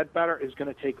time to get better is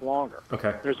going to take longer.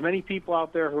 Okay. There's many people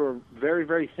out there who are very,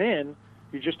 very thin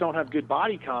who just don't have good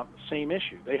body comp, same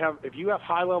issue. If you have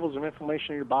high levels of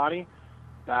inflammation in your body,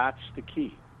 that's the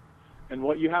key. And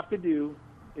what you have to do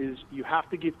is you have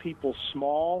to give people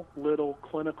small, little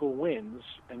clinical wins,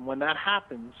 and when that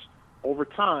happens over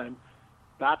time,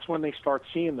 that's when they start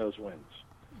seeing those wins.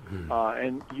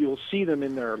 And you'll see them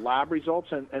in their lab results,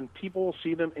 and people will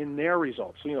see them in their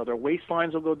results. So, their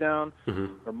waistlines will go down,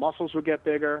 their muscles will get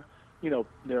bigger,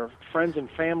 their friends and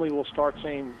family will start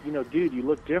saying, dude, you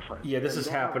look different. Yeah, this is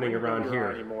happening around here.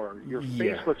 Anymore. Your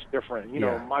face looks different.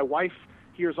 My wife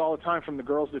hears all the time from the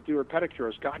girls that do her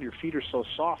pedicures, God, your feet are so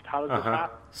soft. How does this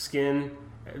happen? Skin,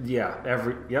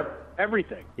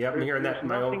 everything. Yep, I'm hearing that.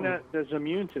 There's nothing that is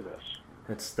immune to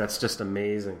this. That's just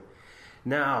amazing.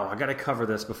 Now, I got to cover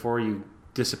this before you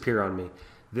disappear on me.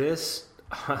 This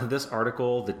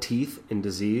article, The Teeth in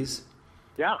Disease,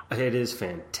 it is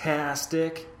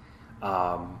fantastic.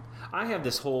 I have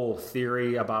this whole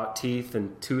theory about teeth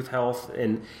and tooth health,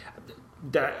 and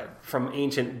that from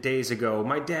ancient days ago.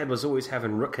 My dad was always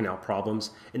having root canal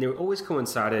problems, and they were always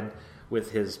coincided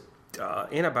with his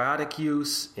antibiotic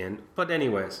use. But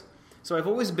anyways, so I've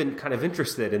always been kind of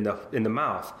interested in the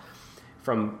mouth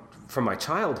from my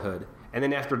childhood. And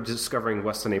then after discovering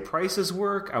Weston A. Price's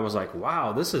work, I was like,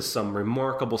 wow, this is some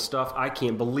remarkable stuff. I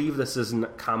can't believe this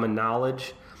isn't common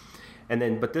knowledge.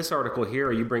 But this article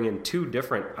here, you bring in two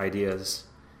different ideas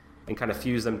and kind of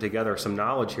fuse them together, some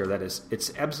knowledge here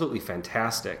it's absolutely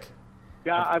fantastic.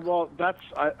 Yeah,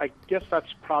 I guess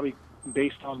that's probably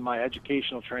based on my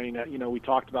educational training that, we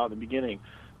talked about in the beginning.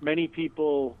 Many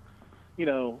people,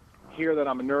 hear that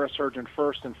I'm a neurosurgeon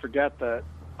first and forget that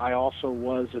I also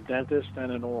was a dentist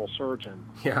and an oral surgeon.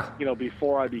 Yeah.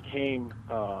 Before I became.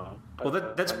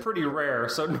 That's pretty rare.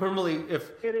 So normally,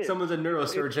 if someone's a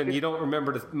neurosurgeon, you don't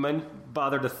remember to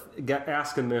bother to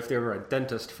ask them if they were a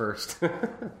dentist first.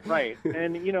 Right,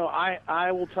 and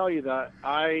I will tell you that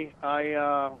I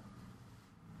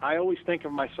always think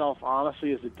of myself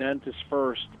honestly as a dentist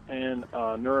first and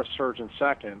a neurosurgeon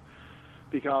second.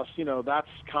 Because, that's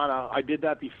I did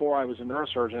that before I was a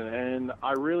neurosurgeon, and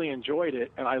I really enjoyed it,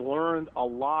 and I learned a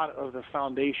lot of the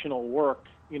foundational work,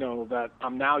 that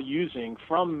I'm now using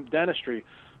from dentistry.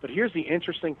 But here's the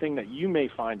interesting thing that you may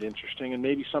find interesting, and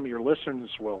maybe some of your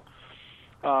listeners will.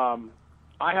 I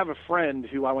have a friend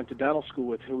who I went to dental school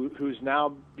with who's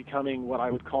now becoming what I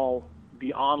would call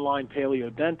the online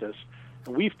paleo dentist.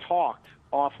 And we've talked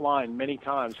offline many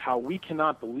times how we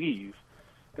cannot believe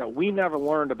that we never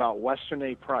learned about Weston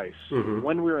A. Price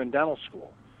when we were in dental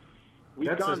school.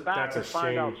 We've gone back to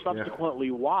find out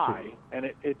subsequently why, and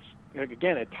it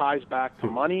ties back to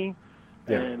money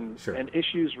and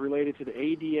issues related to the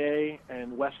ADA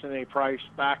and Weston A. Price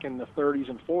back in the 30s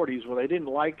and 40s, where they didn't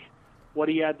like what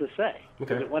he had to say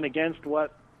because it went against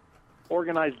what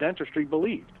organized dentistry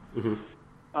believed. And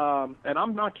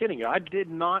I'm not kidding you. I did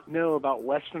not know about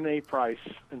Weston A. Price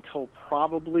until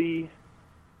probably,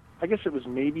 I guess it was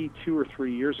maybe 2 or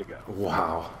 3 years ago.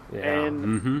 Wow. Yeah.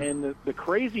 And the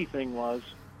crazy thing was,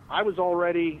 I was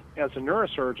already, as a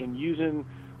neurosurgeon, using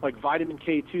like vitamin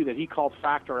K2 that he called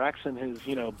Factor X in his,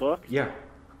 book. Yeah.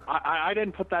 I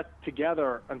didn't put that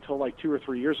together until like 2 or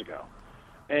 3 years ago.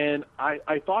 And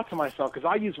I thought to myself, because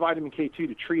I use vitamin K2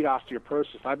 to treat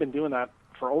osteoporosis. I've been doing that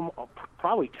for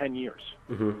probably 10 years.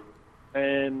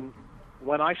 And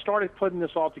when I started putting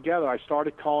this all together, I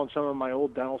started calling some of my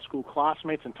old dental school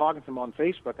classmates and talking to them on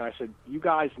Facebook, and I said, you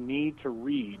guys need to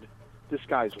read this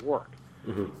guy's work.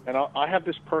 And I have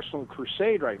this personal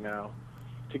crusade right now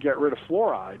to get rid of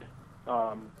fluoride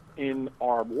in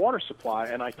our water supply,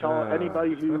 and I tell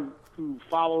anybody who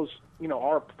follows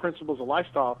our principles of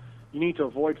lifestyle, you need to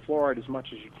avoid fluoride as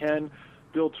much as you can,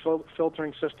 build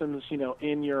filtering systems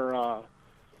in your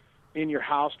in your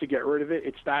house to get rid of it.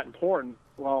 It's that important.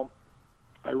 Well,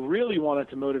 I really wanted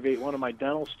to motivate one of my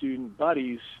dental student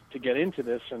buddies to get into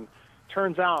this, and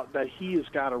turns out that he has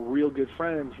got a real good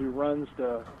friend who runs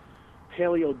the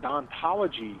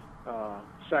paleodontology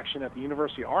section at the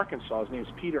University of Arkansas. His name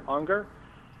is Peter Unger,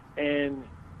 and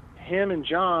him and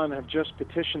John have just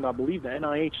petitioned, I believe, the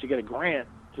NIH to get a grant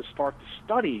to start to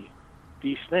study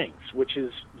these things, which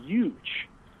is huge.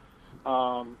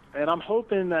 And I'm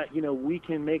hoping that, we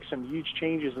can make some huge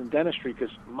changes in dentistry,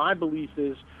 because my belief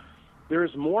is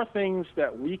there's more things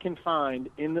that we can find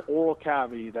in the oral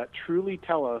cavity that truly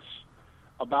tell us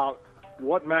about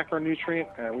what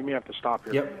macronutrient. We may have to stop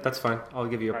here. Yep, that's fine. I'll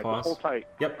give you a pause. Hold tight.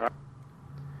 Yep. All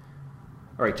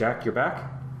right, Jack, you're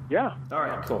back? Yeah. All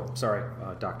right, cool. Sorry,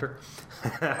 doctor.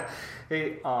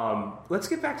 Hey, let's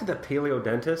get back to the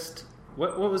paleodontist.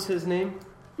 What was his name?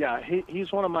 Yeah,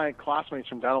 he's one of my classmates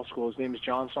from dental school. His name is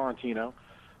John Sorrentino,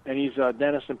 and he's a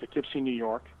dentist in Poughkeepsie, New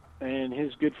York. And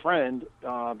his good friend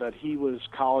that he was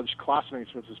college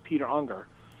classmates with is Peter Unger,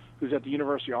 who's at the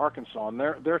University of Arkansas. And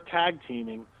they're tag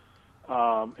teaming.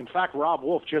 In fact, Rob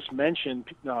Wolf just mentioned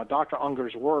Dr.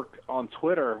 Unger's work on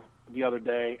Twitter the other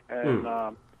day, and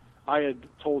I had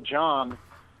told John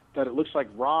that it looks like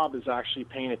Rob is actually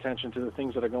paying attention to the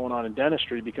things that are going on in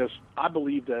dentistry, because I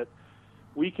believe that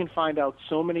we can find out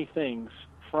so many things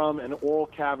from an oral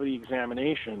cavity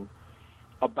examination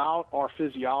about our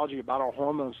physiology, about our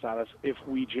hormone status, if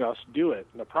we just do it.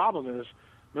 And the problem is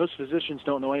most physicians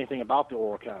don't know anything about the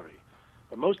oral cavity,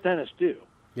 but most dentists do.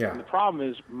 Yeah. And the problem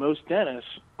is most dentists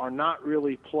are not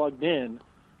really plugged in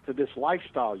to this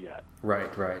lifestyle yet. Right.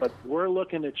 But we're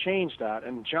looking to change that.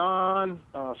 And John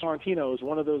Sorrentino is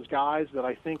one of those guys that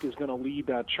I think is going to lead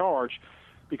that charge,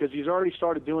 because he's already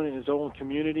started doing it in his own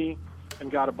community and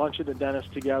got a bunch of the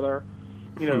dentists together,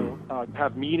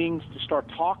 have meetings to start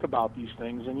talk about these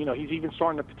things. And, he's even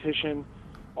starting to petition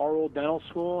our old dental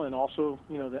school and also,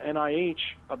 the NIH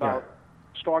about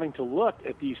starting to look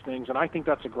at these things, and I think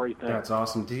that's a great thing. That's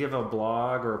awesome. Do you have a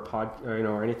blog or a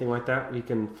or anything like that you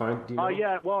can find? Do you know?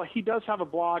 Yeah, well, he does have a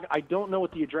blog. I don't know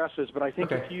what the address is, but I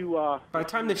think if you... by the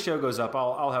time this show goes up,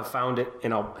 I'll have found it,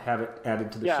 and I'll have it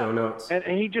added to the show notes.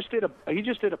 And he just did a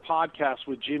podcast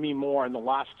with Jimmy Moore in the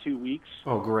last 2 weeks.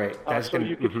 Oh, great!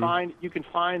 You can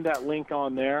find that link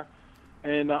on there,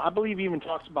 and I believe he even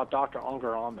talks about Dr.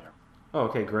 Unger on there. Oh,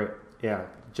 okay, great. Yeah,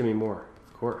 Jimmy Moore,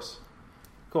 of course.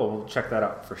 Cool, we'll check that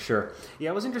out for sure.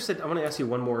 Yeah, I was interested. I want to ask you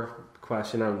one more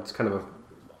question. It's kind of a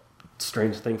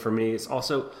strange thing for me. It's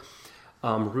also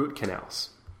root canals.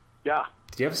 Yeah.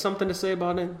 Do you have something to say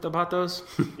about those?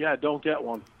 Yeah, don't get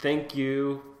one. Thank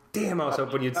you. Damn, I was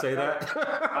hoping you'd say that.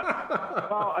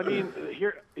 Well, I mean,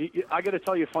 here I got to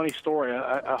tell you a funny story.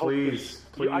 I hope please.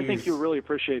 I think you'll really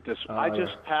appreciate this. I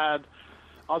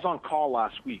was on call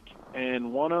last week,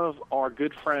 and one of our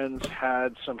good friends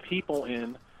had some people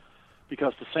in,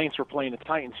 because the Saints were playing the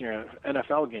Titans here in an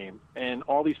NFL game, and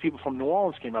all these people from New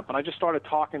Orleans came up, and I just started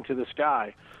talking to this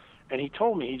guy, and he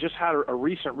told me he just had a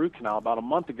recent root canal about a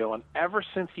month ago, and ever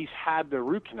since he's had the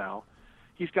root canal,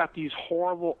 he's got these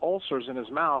horrible ulcers in his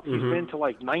mouth. He's been to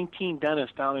like 19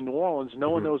 dentists down in New Orleans. No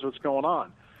one knows what's going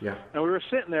on. Yeah. And we were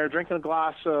sitting there drinking he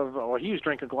was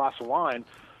drinking a glass of wine,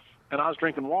 and I was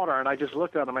drinking water, and I just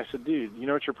looked at him. I said, dude, you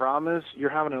know what your problem is? You're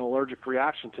having an allergic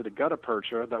reaction to the gutta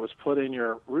percha that was put in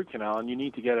your root canal, and you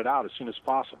need to get it out as soon as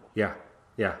possible. Yeah.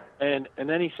 And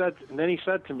then he said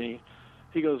to me,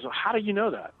 he goes, well, how do you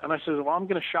know that? And I said, well, I'm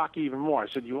going to shock you even more. I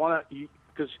said,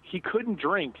 because he couldn't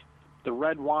drink the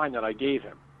red wine that I gave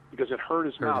him because it hurt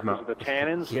his mouth because of the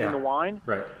tannins in the wine.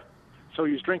 Right. So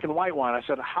he was drinking white wine. I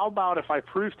said, how about if I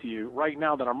prove to you right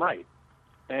now that I'm right?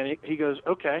 And he goes,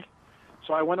 okay.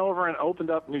 So I went over and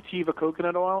opened up Nutiva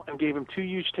coconut oil and gave him 2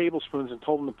 huge tablespoons and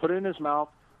told him to put it in his mouth,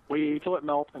 wait till it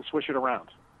melts, and swish it around.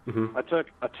 Mm-hmm. I took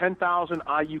a 10,000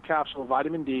 IU capsule of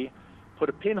vitamin D, put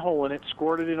a pinhole in it,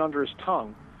 squirted it under his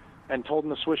tongue, and told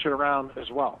him to swish it around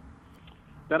as well.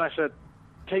 Then I said,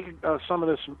 take some of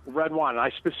this red wine. And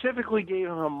I specifically gave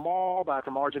him a Malbec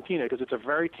from Argentina because it's a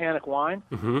very tannic wine.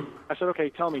 Mm-hmm. I said, okay,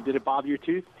 tell me, did it bother your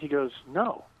tooth? He goes,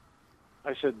 no.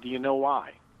 I said, do you know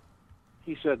why?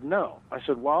 He said, no. I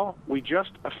said, well, we just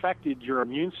affected your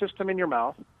immune system in your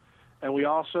mouth, and we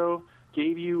also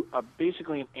gave you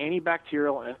basically an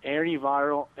antibacterial, an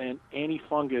antiviral, and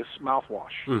antifungus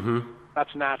mouthwash. Mm-hmm.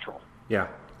 That's natural. Yeah.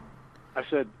 I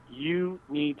said, you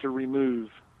need to remove,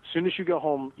 as soon as you go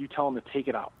home, you tell them to take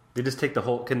it out. They just take the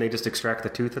whole, can they just extract the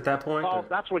tooth at that point? Well,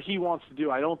 that's what he wants to do.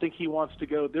 I don't think he wants to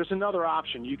go, there's another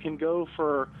option. You can go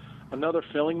for another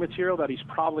filling material that he's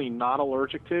probably not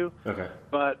allergic to. Okay.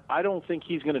 But I don't think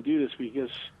he's going to do this because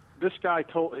this guy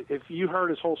if you heard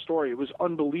his whole story, it was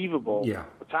unbelievable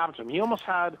what's happened to him. He almost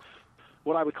had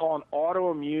what I would call an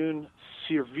autoimmune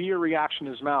severe reaction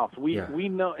in his mouth. We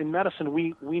know in medicine,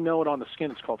 we know it on the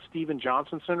skin. It's called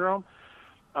Stevens-Johnson syndrome.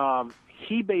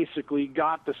 He basically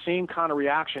got the same kind of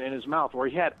reaction in his mouth where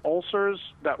he had ulcers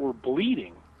that were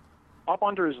bleeding up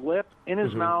under his lip, in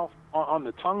his mouth, on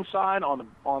the tongue side,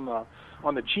 on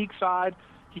the cheek side.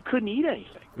 He couldn't eat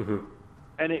anything.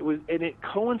 And it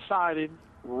coincided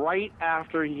right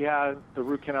after he had the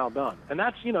root canal done. And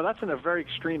that's in a very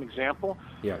extreme example.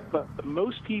 Yeah. But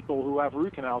most people who have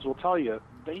root canals will tell you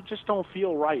they just don't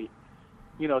feel right,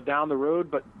 down the road.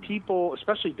 But people,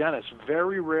 especially dentists,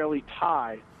 very rarely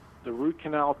tie the root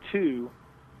canal to,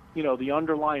 the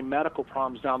underlying medical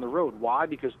problems down the road. Why?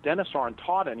 Because dentists aren't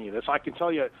taught any of this. I can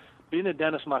tell you, being a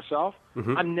dentist myself,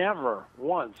 I never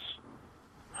once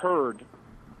heard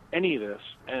any of this,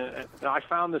 and I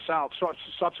found this out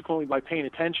subsequently by paying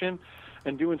attention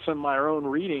and doing some of my own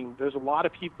reading. There's a lot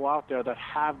of people out there that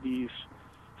have these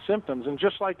symptoms, and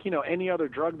just like any other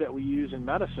drug that we use in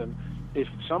medicine, if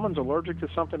someone's allergic to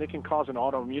something, it can cause an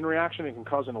autoimmune reaction, it can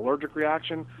cause an allergic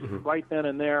reaction right then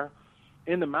and there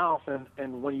in the mouth.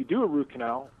 And when you do a root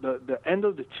canal, the end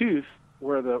of the tooth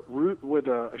where the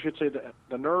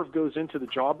nerve goes into the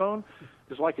jawbone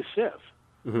is like a sieve.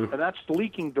 And that's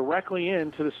leaking directly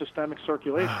into the systemic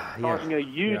circulation, causing a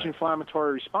huge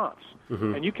inflammatory response.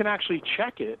 And you can actually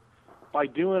check it by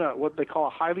doing what they call a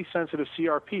highly sensitive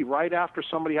CRP right after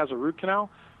somebody has a root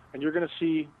canal, and you're going to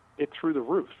see it through the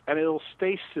roof. And it'll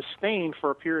stay sustained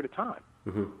for a period of time.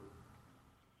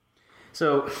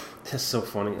 So that's so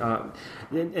funny.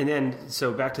 And then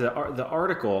back to the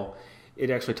article,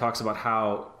 it actually talks about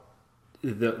how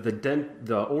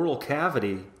the oral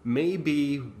cavity may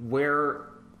be where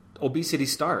obesity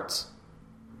starts.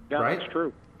 Yeah, right? That's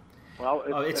true. Well,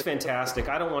 it's fantastic.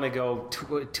 I don't want to go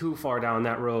too far down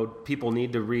that road. People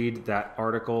need to read that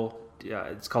article.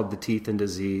 It's called The Teeth and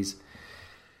Disease.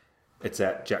 It's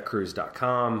at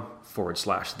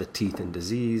jetcruise.com/The Teeth and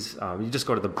Disease. You just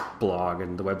go to the blog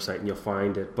and the website and you'll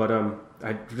find it. But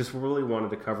I just really wanted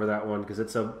to cover that one because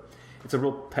it's a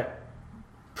real pet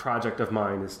project of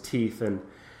mine is teeth, and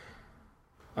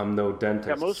I'm no dentist.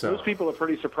 Yeah, most people are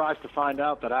pretty surprised to find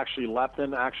out that actually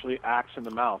leptin actually acts in the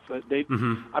mouth.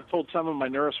 I've told some of my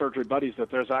neurosurgery buddies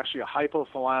that there's actually a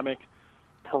hypothalamic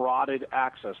parotid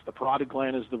axis. The parotid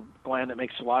gland is the gland that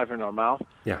makes saliva in our mouth.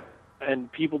 Yeah.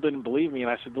 And people didn't believe me, and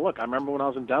I said, look, I remember when I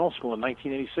was in dental school in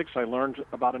 1986, I learned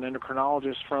about an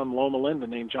endocrinologist from Loma Linda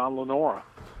named John Lenora.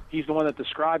 He's the one that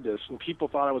described this, and people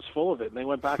thought I was full of it, and they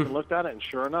went back and looked at it, and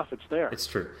sure enough, it's there. It's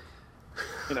true.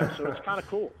 So it's kind of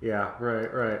cool. Yeah,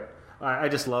 right. I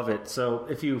just love it. So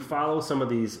if you follow some of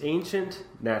these ancient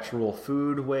natural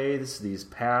food ways, these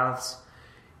paths,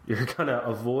 you're going to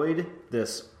avoid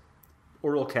this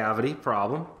oral cavity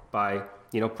problem by,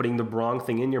 putting the wrong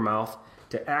thing in your mouth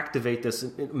to activate this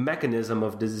mechanism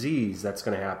of disease that's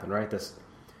going to happen, right?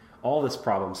 All this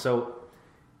problem. So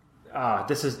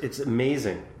it's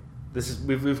amazing.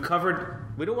 We've covered.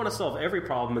 We don't want to solve every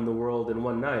problem in the world in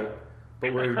one night,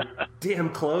 but we're damn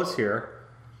close here.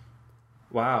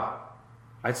 Wow.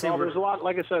 I'd say there's a lot.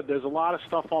 Like I said, there's a lot of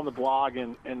stuff on the blog,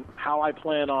 and how I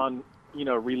plan on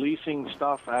releasing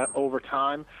stuff over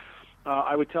time.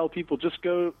 I would tell people just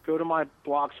go to my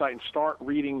blog site and start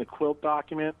reading the quilt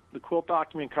document. The quilt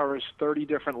document covers 30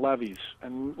 different levees,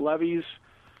 and levees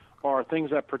are things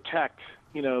that protect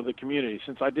the community.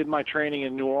 Since I did my training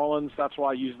in New Orleans, that's why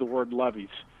I use the word levees,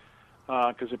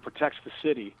 because it protects the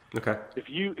city. Okay. If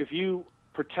you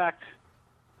protect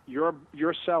your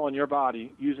cell in your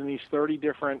body using these 30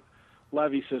 different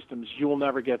levee systems, you'll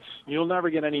never get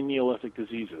any Neolithic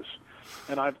diseases.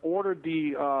 And I've ordered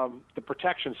the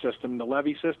protection system, the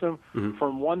levee system,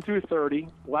 from 1 through 30.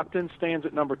 Leptin stands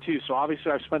at number 2. So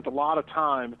obviously I've spent a lot of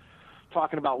time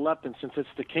talking about leptin since it's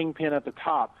the kingpin at the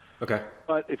top. Okay.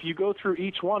 But if you go through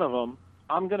each one of them,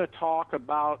 I'm going to talk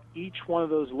about each one of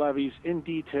those levees in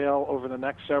detail over the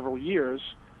next several years,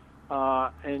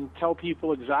 and tell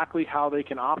people exactly how they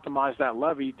can optimize that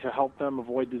levee to help them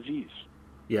avoid disease.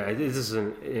 Yeah, this is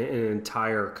an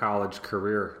entire college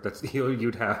career. That's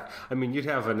you'd have. I mean, you'd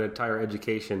have an entire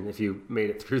education if you made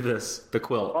it through the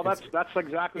quilt. Well, that's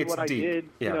exactly what deep. I did.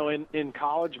 Yeah. In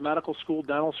college, medical school,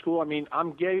 dental school. I mean,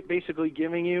 I'm basically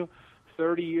giving you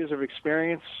 30 years of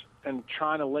experience and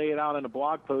trying to lay it out in a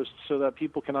blog post so that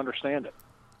people can understand it.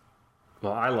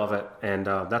 Well, I love it, and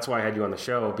that's why I had you on the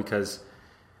show because,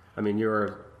 I mean,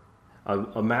 you're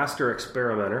a master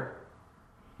experimenter.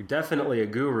 You're definitely a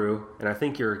guru, and I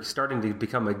think you're starting to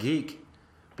become a geek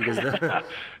because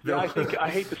Yeah, I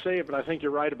hate to say it, but I think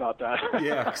you're right about that.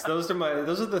 yeah, 'cause those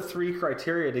are the 3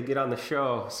 criteria to get on the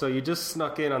show. So you just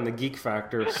snuck in on the geek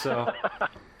factor. So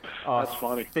That's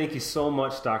funny. Thank you so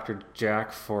much, Dr.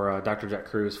 Jack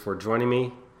Kruse, for joining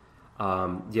me.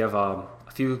 You have a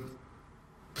few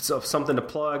something to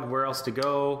plug? Where else to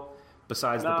go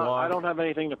besides the blog? I don't have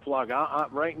anything to plug.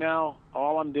 Right now,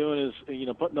 all I'm doing is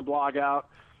putting the blog out.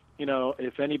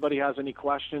 If anybody has any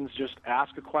questions, just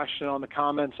ask a question on the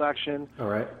comment section. All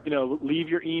right. Leave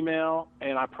your email,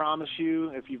 and I promise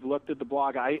you, if you've looked at the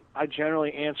blog, I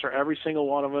generally answer every single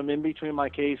one of them in between my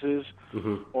cases,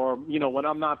 or when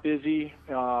I'm not busy.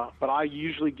 But I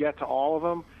usually get to all of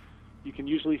them. You can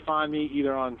usually find me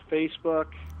either on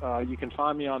Facebook. You can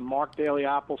find me on Mark Daly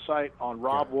Apple's site, on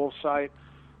Rob Wolf's site,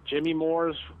 Jimmy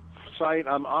Moore's site.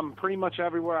 I'm pretty much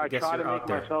everywhere. I try to make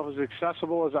myself as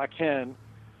accessible as I can.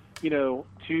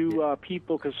 To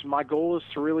people, because my goal is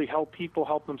to really help people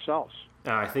help themselves.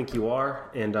 I think you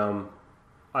are, and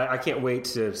I can't wait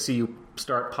to see you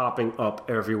start popping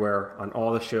up everywhere on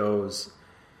all the shows,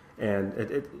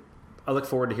 and I look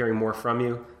forward to hearing more from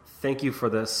you. Thank you for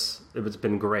this. It's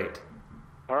been great.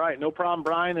 All right, no problem,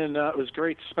 Brian, and it was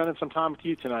great spending some time with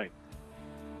you tonight.